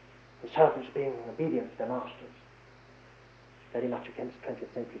 and servants being obedient to their masters. It's very much against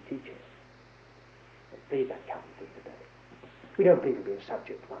 20th century teaching. We believe that can't be today. We don't believe in being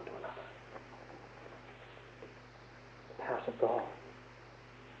subject one to another. The house of God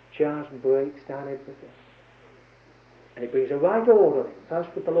just breaks down everything. And it brings a right order in, first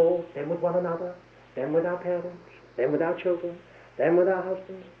with the Lord, then with one another, then with our parents, then with our children, then with our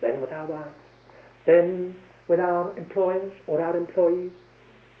husbands, then with our wives, then with our employers or our employees.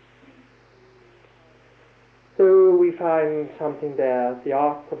 So we find something there, the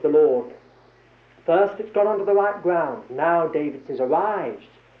ark of the Lord. First it's gone onto the right ground. Now David says, arise,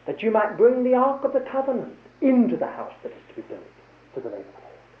 that you might bring the ark of the covenant into the house that is to be built to the name of the Lord.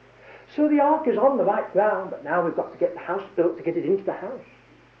 So the ark is on the right ground, but now we've got to get the house built to get it into the house.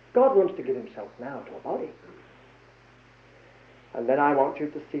 God wants to give himself now to a body. And then I want you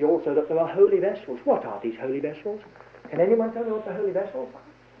to see also that there are holy vessels. What are these holy vessels? Can anyone tell me what the holy vessels are?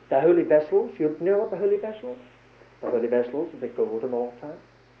 The holy vessels, you know what the holy vessels? The holy vessels are the golden altar,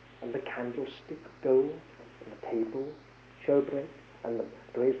 and the candlestick of gold, and the table, showbread, and the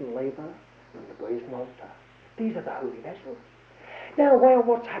brazen laver, and the brazen altar. These are the holy vessels. Now, well,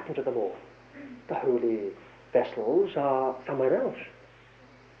 what's happened to them all? The holy vessels are somewhere else.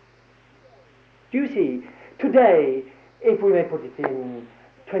 Do you see, today, if we may put it in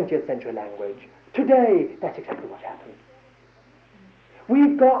 20th century language, today, that's exactly what's happened.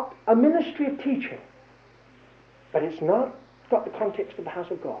 We've got a ministry of teaching, but it's not got the context of the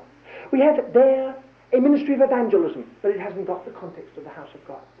house of God. We have there a ministry of evangelism, but it hasn't got the context of the house of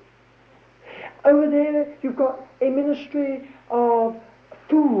God. Over there, you've got a ministry of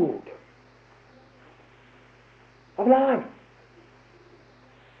food, of life.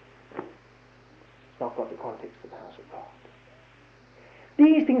 It's not got the context of the house of God.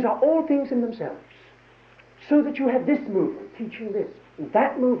 These things are all things in themselves, so that you have this movement teaching this,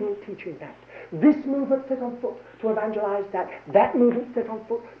 that movement teaching that, this movement set on foot to evangelize that movement set on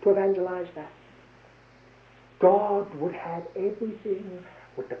foot to evangelize that. God would have everything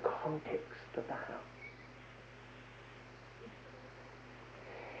with the context of the house.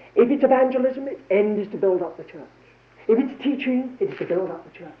 If it's evangelism, its end is to build up the church. If it's teaching, it is to build up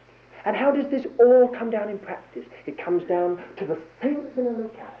the church. And how does this all come down in practice? It comes down to the saints in a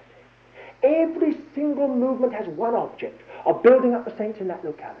locality. Every single movement has one object of building up the saints in that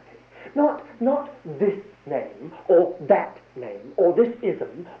locality. Not this name, or that name, or this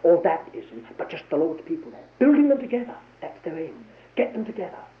ism, or that ism, but just the Lord's people there. Building them together, that's their aim. Get them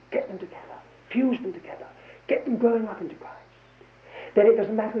together, fuse them together, get them growing up into Christ. Then it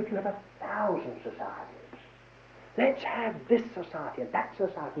doesn't matter if you have 1,000 societies. Let's have this society, and that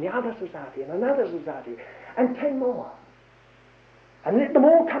society, and the other society, and another society, and 10 more. And let them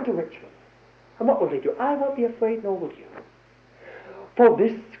all come to Richmond. And what will they do? I won't be afraid, nor will you. For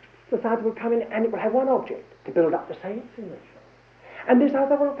this society will come in, and it will have one object, to build up the saints in Richmond. And this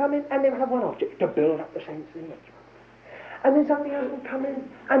other will come in, and they will have one object, to build up the saints in Richmond. And then something else will come in,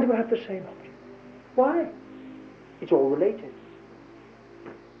 and it will have the same object. Why? It's all related.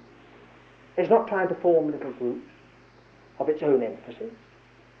 It's not trying to form little groups of its own emphasis,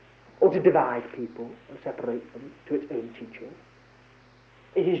 or to divide people and separate them to its own teaching.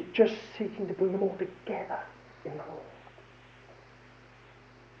 It is just seeking to bring them all together in the Lord,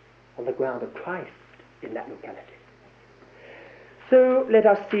 on the ground of Christ in that locality. So let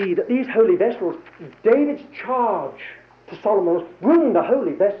us see that these holy vessels, David's charge to Solomon was, bring the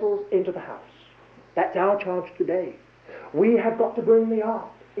holy vessels into the house. That's our charge today. We have got to bring the ark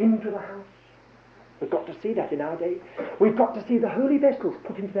into the house. We've got to see that in our day. We've got to see the holy vessels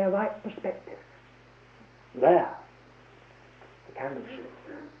put into their right perspective. There, the candlestick.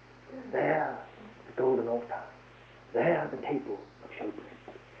 There, the golden altar. There, the table of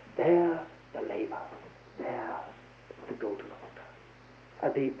showbread. There, the laver. There, the golden altar.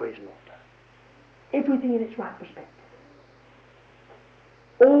 The brazen altar. Everything in its right perspective.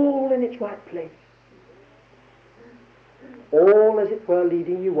 All in its right place. All, as it were,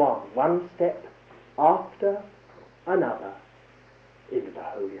 leading you on, one step after another, into the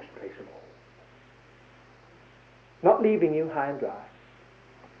holiest place of all. Not leaving you high and dry.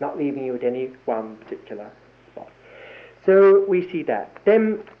 Not leaving you at any one particular spot. So we see that.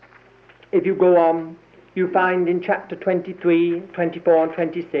 Then, if you go on, you find in chapter 23, 24 and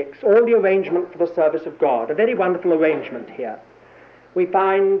 26, all the arrangement for the service of God. A very wonderful arrangement here. We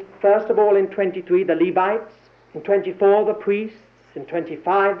find, first of all, in 23, the Levites, in 24, the priests, in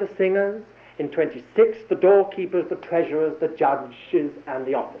 25, the singers, in 26, the doorkeepers, the treasurers, the judges, and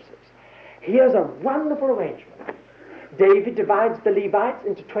the officers. Here's a wonderful arrangement. David divides the Levites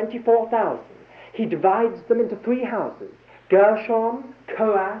into 24,000. He divides them into 3 houses, Gershon,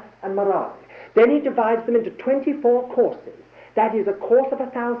 Kohath, and Merari. Then he divides them into 24 courses. That is a course of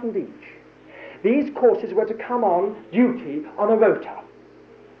 1,000 each. These courses were to come on duty on a rota,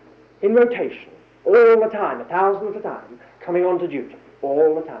 in rotation, all the time, 1,000 at a time, coming on to duty,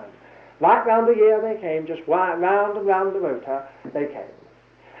 all the time. Right round the year they came, just round and round the rota they came.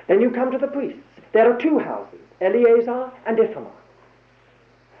 Then you come to the priests. There are 2 houses, Eleazar and Ithamar.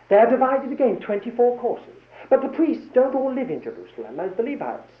 They are divided again, 24 courses. But the priests don't all live in Jerusalem, as the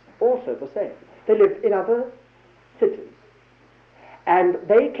Levites also the same. They live in other cities. And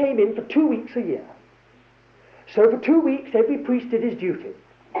they came in for 2 weeks a year. So for 2 weeks every priest did his duty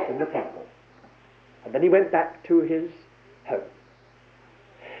in the temple. And then he went back to his home.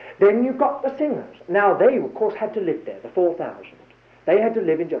 Then you've got the singers. Now they, of course, had to live there, the 4,000. They had to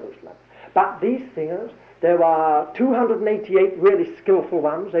live in Jerusalem. But these singers, there were 288 really skillful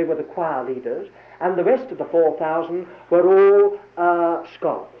ones. They were the choir leaders. And the rest of the 4,000 were all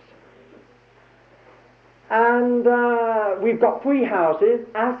scholars. And we've got 3 houses,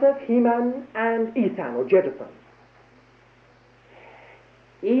 Asaph, Heman, and Ethan, or Jeduthun.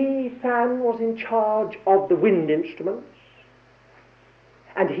 Ethan was in charge of the wind instruments,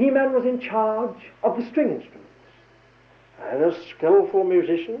 and Heman was in charge of the string instruments. And the skillful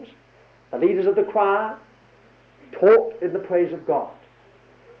musicians, the leaders of the choir, taught in the praise of God.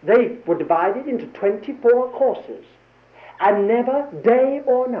 They were divided into 24 courses, and never day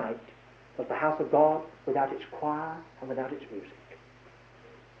or night was the house of God without its choir and without its music.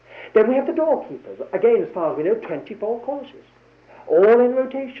 Then we have the doorkeepers. Again, as far as we know, 24 courses, all in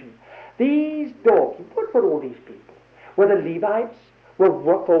rotation. These doorkeepers, what were all these people? Were the Levites,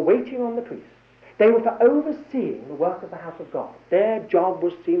 were for waiting on the priests. They were for overseeing the work of the house of God. Their job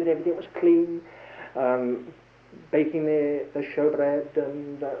was seeing that everything was clean, baking the showbread,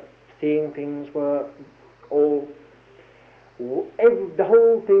 and seeing things were all, the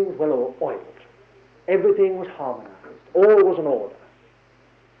whole thing was well oiled. Everything was harmonized. All was in order.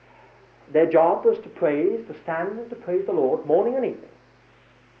 Their job was to praise, to stand and to praise the Lord morning and evening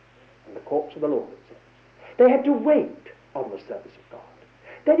in the courts of the Lord, it says. They had to wait on the service of God.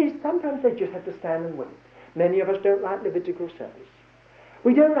 That is, sometimes they just had to stand and wait. Many of us don't like Levitical service.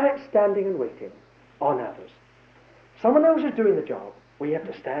 We don't like standing and waiting on others. Someone else is doing the job. We have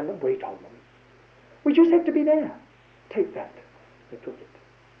to stand and wait on them. We just have to be there. Take that. They took it.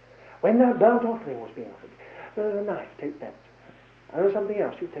 When the burnt offering was being offered, the knife, take that. And something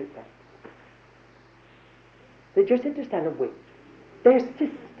else, you take that. They just had to stand and wait. They assisted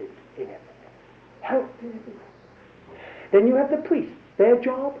in everything. Helped in everything. Then you have the priests. Their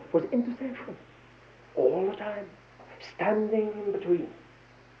job was intercession. All the time. Standing in between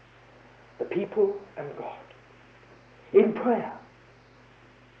the people and God. In prayer.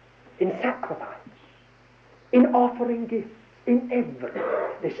 In sacrifice. In offering gifts. In everything.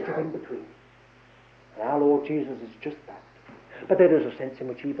 They stood in between. And our Lord Jesus is just that. But there is a sense in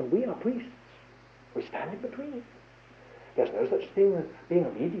which even we are priests. We stand in between. There's no such thing as being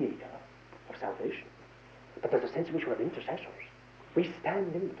a mediator of salvation. But there's a sense in which we're intercessors. We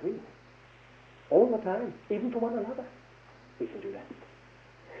stand in between. All the time. Even for one another. We can do that.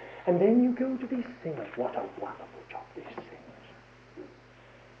 And then you go to these singers. What a wonderful job, these singers.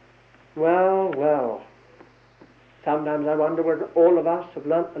 Well, well. Sometimes I wonder whether all of us have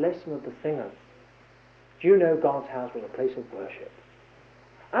learnt the lesson of the singers. Do you know God's house was a place of worship?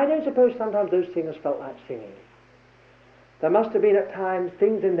 I don't suppose sometimes those singers felt like singing. There must have been at times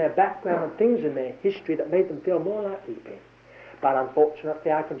things in their background and things in their history that made them feel more like weeping. But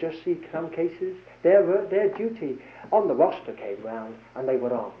unfortunately, I can just see some cases, their duty on the roster came round and they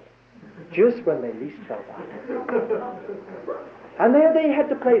were on, just when they least felt like it. And there they had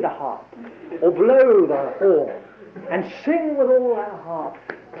to play the harp, or blow the horn, and sing with all their heart,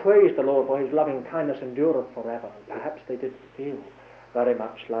 praise the Lord for his loving kindness endureth forever. And perhaps they didn't feel very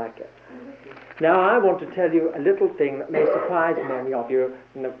much like it. Now I want to tell you a little thing that may surprise many of you,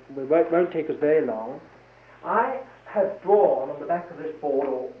 and it won't take us very long. I have drawn on the back of this board,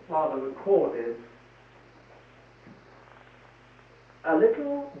 or rather recorded, a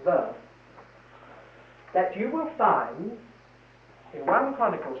little verse that you will find in 1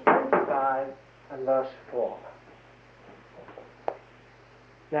 Chronicles 25 and verse 4.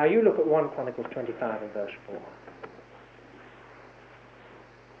 Now you look at 1 Chronicles 25 and verse 4.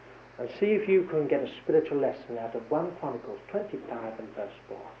 And see if you can get a spiritual lesson out of 1 Chronicles 25 and verse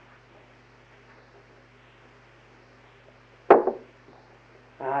 4.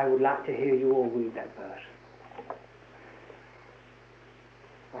 I would like to hear you all read that verse.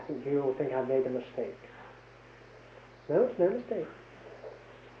 I think you all think I made a mistake. No, it's no mistake.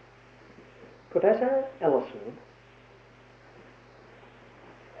 Professor Ellison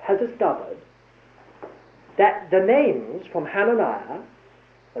has discovered that the names from Hananiah,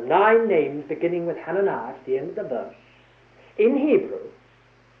 the 9 names beginning with Hananiah at the end of the verse, in Hebrew,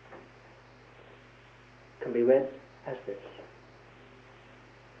 can be read as this.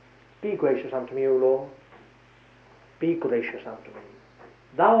 Be gracious unto me, O Lord. Be gracious unto me.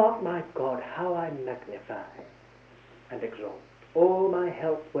 Thou art my God, how I magnify and exalt. O my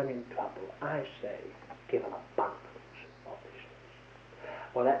help when in trouble, I say, give an abundance of this.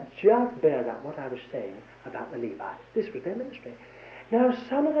 Well, that just bears out what I was saying about the Levites. This was their ministry. Now,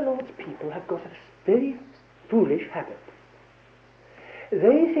 some of the Lord's people have got a very foolish habit.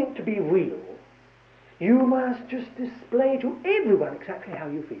 They think to be real, you must just display to everyone exactly how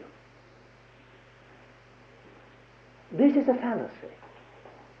you feel. This is a fallacy.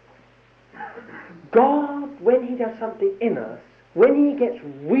 God, when he does something in us, when he gets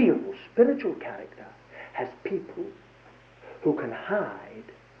real spiritual character, has people who can hide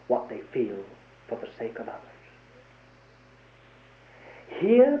what they feel for the sake of others.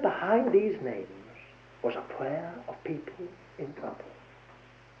 Here, behind these names, was a prayer of people in trouble.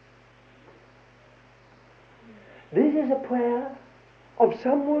 This is a prayer of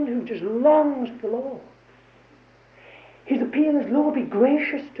someone who just longs for the Lord. His appeal is, Lord, be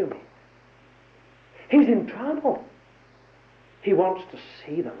gracious to me. He's in trouble. He wants to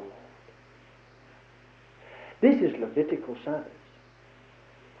see the Lord. This is Levitical service.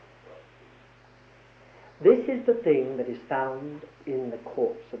 This is the thing that is found in the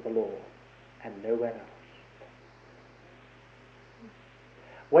courts of the law and nowhere else.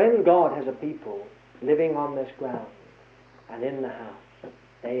 When God has a people living on this ground and in the house,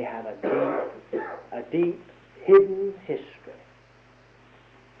 they have a deep, hidden history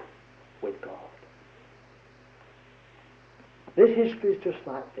with God. This history is just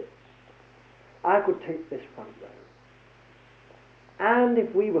like this. I could take this front row, and if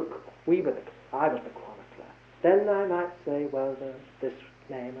I was the chronicler, then I might say, well, there's this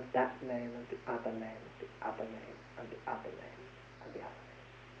name and that name and the other name and the other name and the other name and the other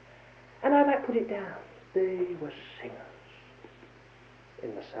name. And I might put it down. They were singers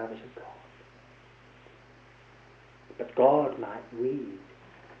in the service of God. But God might read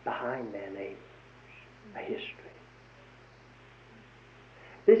behind their names a history.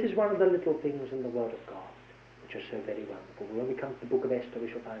 This is one of the little things in the Word of God which are so very wonderful. When we come to the book of Esther, we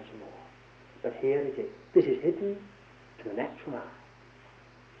shall find some more. But here it is. This is hidden to the natural eye.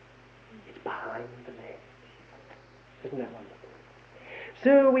 It's behind the names. Isn't that wonderful?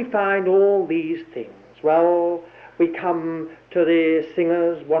 So we find all these things. Well, we come to the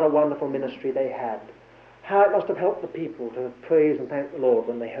singers. What a wonderful ministry they had. How it must have helped the people to praise and thank the Lord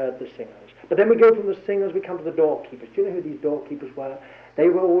when they heard the singers. But then we go from the singers, we come to the doorkeepers. Do you know who these doorkeepers were? They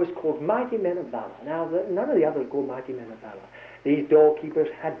were always called mighty men of valor. Now, none of the others were called mighty men of valor. These doorkeepers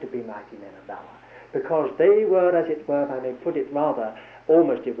had to be mighty men of valor, because they were, as it were, if I may put it rather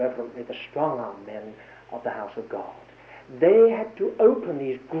almost irreverently, the strong-armed men of the house of God. They had to open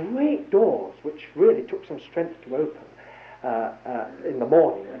these great doors, which really took some strength to open in the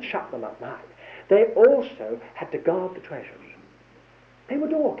morning and shut them at night. They also had to guard the treasures. They were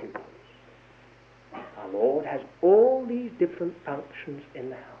doorkeepers. Our Lord has all these different functions in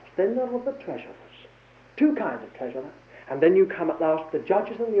the house. Then there are the treasurers. 2 kinds of treasurers. And then you come at last to the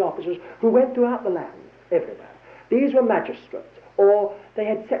judges and the officers who went throughout the land, everywhere. These were magistrates. or they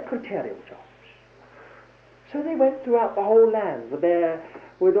had secretarial jobs. So they went throughout the whole land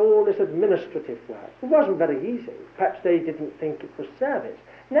with all this administrative work. It wasn't very easy. Perhaps they didn't think it was service.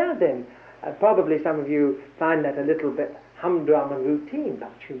 Now then, probably some of you find that a little bit humdrum and routine,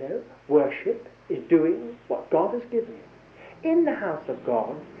 but you know, worship is doing what God has given you. In the house of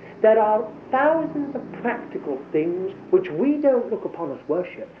God, there are thousands of practical things which we don't look upon as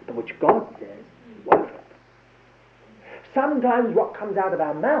worship, but which God says worship. Sometimes what comes out of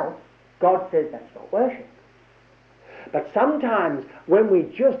our mouth, God says that's not worship. But sometimes when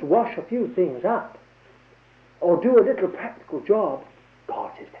we just wash a few things up, or do a little practical job,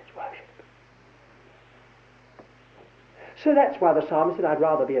 God says that's worship. So that's why the psalmist said, I'd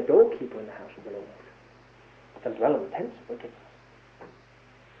rather be a doorkeeper in the house of the Lord than dwell in the tents of wickedness.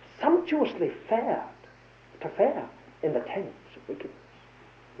 Sumptuously to fare in the tents of wickedness.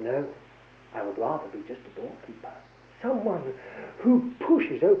 No, I would rather be just a doorkeeper. Someone who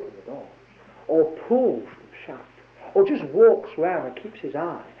pushes open the doors, or pulls them shut, or just walks round and keeps his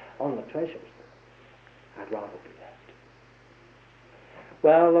eye on the treasures. I'd rather be that.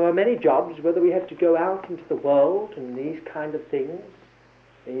 Well, there are many jobs, whether we have to go out into the world and these kind of things,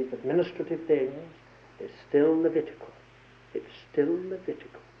 these administrative things, it's still Levitical. It's still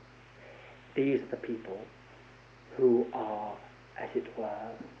Levitical. These are the people who are, as it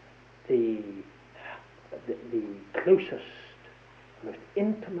were, the closest, most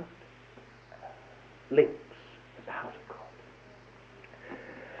intimate links with the house of God.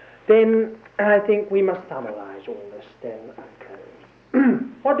 Then I think we must summarize all this then and close.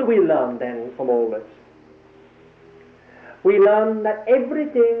 What do we learn then from all this? We learn that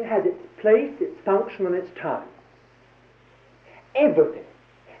everything has its place, its function and its time. Everything.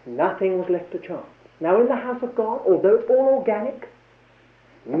 Nothing was left to chance. Now in the house of God, although it's all organic,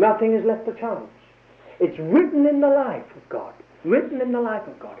 nothing is left to chance. It's written in the life of God. Written in the life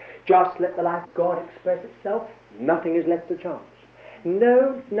of God. Just let the life of God express itself. Nothing is left to chance.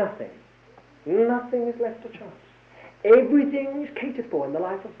 No, nothing. Nothing is left to chance. Everything is catered for in the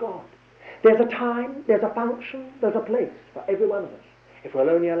life of God. There's a time, there's a function, there's a place for every one of us, if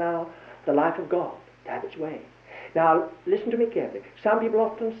we'll only allow the life of God to have its way. Now, listen to me carefully. Some people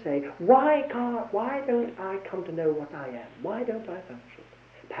often say, why don't I come to know what I am? Why don't I function?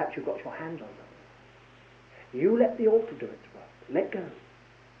 Perhaps you've got your hand on something. You let the altar do its work. Let go.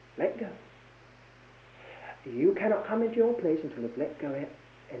 Let go. You cannot come into your place until you've let go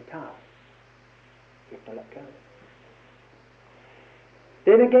entirely. You have to let go.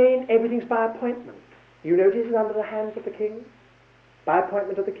 Then again, everything's by appointment. You notice it's under the hands of the king. By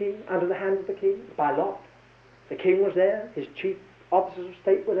appointment of the king, under the hands of the king, by lot. The king was there, his chief officers of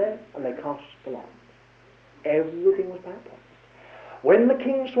state were there, and they cast the lot. Everything was by appointment. When the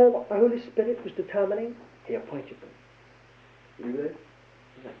king saw what the Holy Spirit was determining, he appointed them. You there?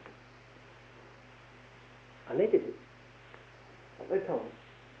 No. And they did it. What they told us.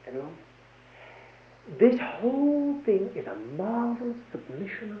 Everyone. This whole thing is a marvelous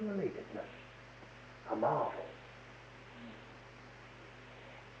submission and relatedness. A marvel.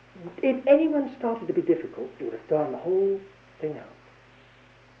 If anyone started to be difficult, it would have thrown the whole thing out.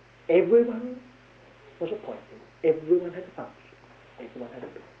 Everyone was appointed. Everyone had a function. Everyone had a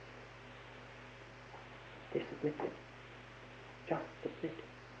place. They submitted. Just submitted.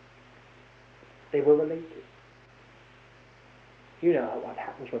 They were related. You know what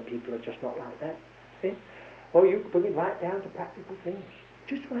happens when people are just not like that. See? Or you bring it right down to practical things.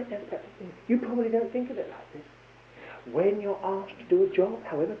 Just right down to practical things. You probably don't think of it like this. When you're asked to do a job,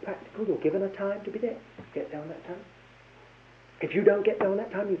 however practical, you're given a time to be there. Get there on that time. If you don't get there on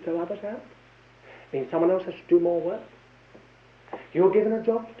that time, you throw others out. It means someone else has to do more work. You're given a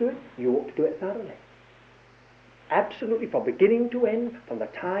job to do it, you ought to do it thoroughly. Absolutely, from beginning to end, from the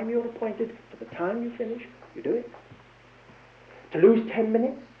time you're appointed to the time you finish, you do it. To lose 10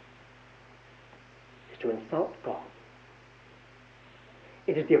 minutes is to insult God.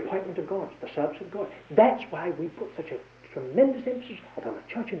 It is the appointment of God, the service of God. That's why we put such a tremendous emphasis upon the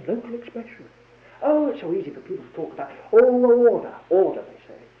church in local expression. Oh, it's so easy for people to talk about, order, they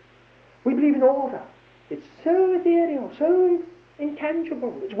say. We believe in order. It's so ethereal, so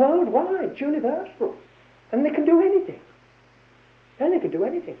intangible. It's worldwide, it's universal. And they can do anything. And they can do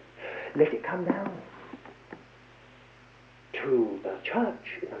anything. Let it come down to the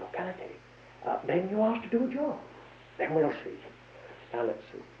church in the locality. Then you're asked to do a job. Then we'll see. Now let's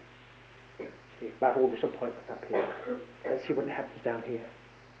see about all this appointment up here. Let's see what happens down here.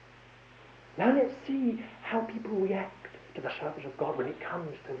 Now let's see how people react to the service of God when it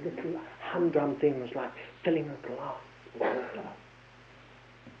comes to little humdrum things like filling a glass with water.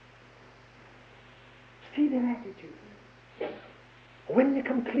 See their attitude. When they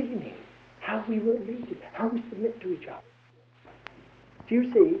come cleaning, how we will meet it, how we submit to each other. Do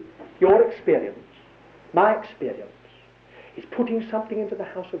you see? Your experience, my experience, is putting something into the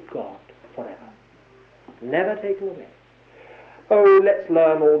house of God forever. Never taken away. Oh, let's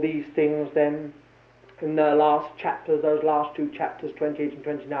learn all these things then. In the last chapters, those last two chapters, 28 and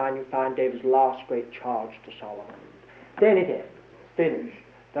 29, you find David's last great charge to Solomon. Then it ends, finished.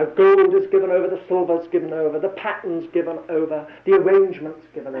 The gold is given over, the silver is given over, the patterns given over, the arrangements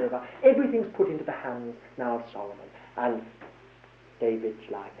given over. Everything's put into the hands now of Solomon. And David's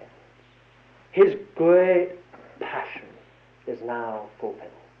life ends. His great passion is now fulfilled.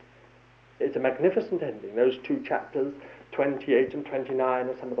 It's a magnificent ending. Those two chapters, 28 and 29,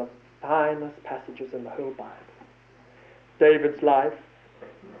 are some of the finest passages in the whole Bible. David's life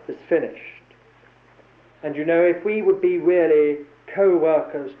is finished. And you know, if we would be really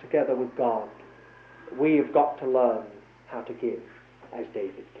co-workers together with God, we've got to learn how to give as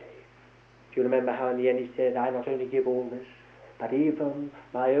David gave. Do you remember how in the end he said, I not only give all this, but even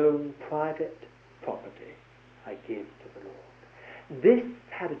my own private property I give to the Lord. This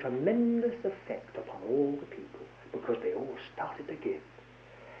had a tremendous effect upon all the people, because they all started to give.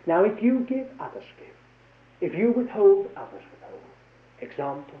 Now if you give, others give. If you withhold, others withhold.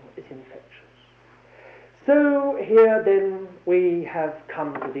 Example is infectious. So here then we have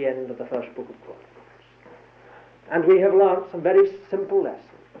come to the end of the first book of Chronicles. And we have learnt some very simple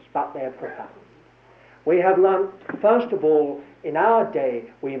lessons, but they are profound. We have learnt, first of all, in our day,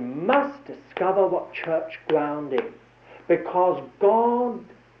 we must discover what church ground is, because God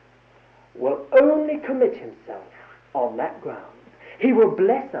will only commit himself on that ground. He will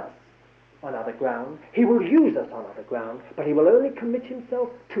bless us on other ground, he will use us on other ground, but he will only commit himself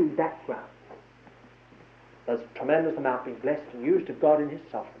to that ground. There's a tremendous amount being blessed and used of God in his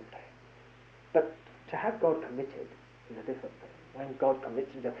sovereignty. But to have God committed is a different thing. When God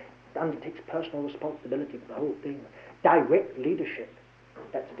commits himself, undertakes personal responsibility for the whole thing, direct leadership,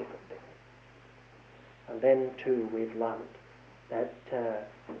 that's a different thing. And then too we've learned that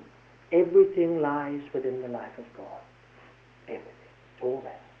everything lies within the life of God. Everything. It's all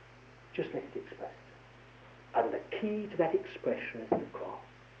there. Just let it express it. And the key to that expression is the cross.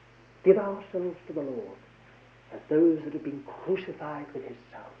 Give ourselves to the Lord as those that have been crucified with his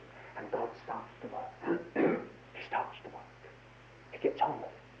Son, and God starts to work. He starts to work. He gets on with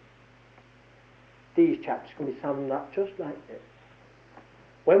it. These chapters can be summed up just like this.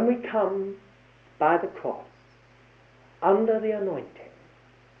 When we come by the cross, under the anointing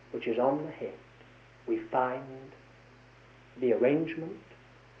which is on the head, we find the arrangement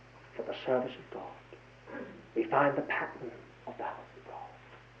for the service of God. We find the pattern of the house of God.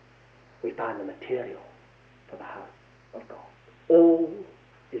 We find the material for the house of God. All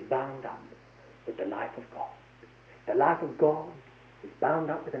is bound up with the life of God. The life of God is bound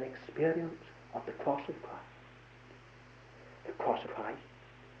up with an experience of the cross of Christ. The cross of Christ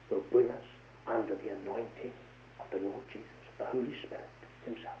will bring us under the anointing of the Lord Jesus, the Holy Spirit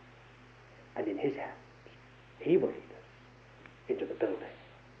himself. And in his hands, he will lead us into the building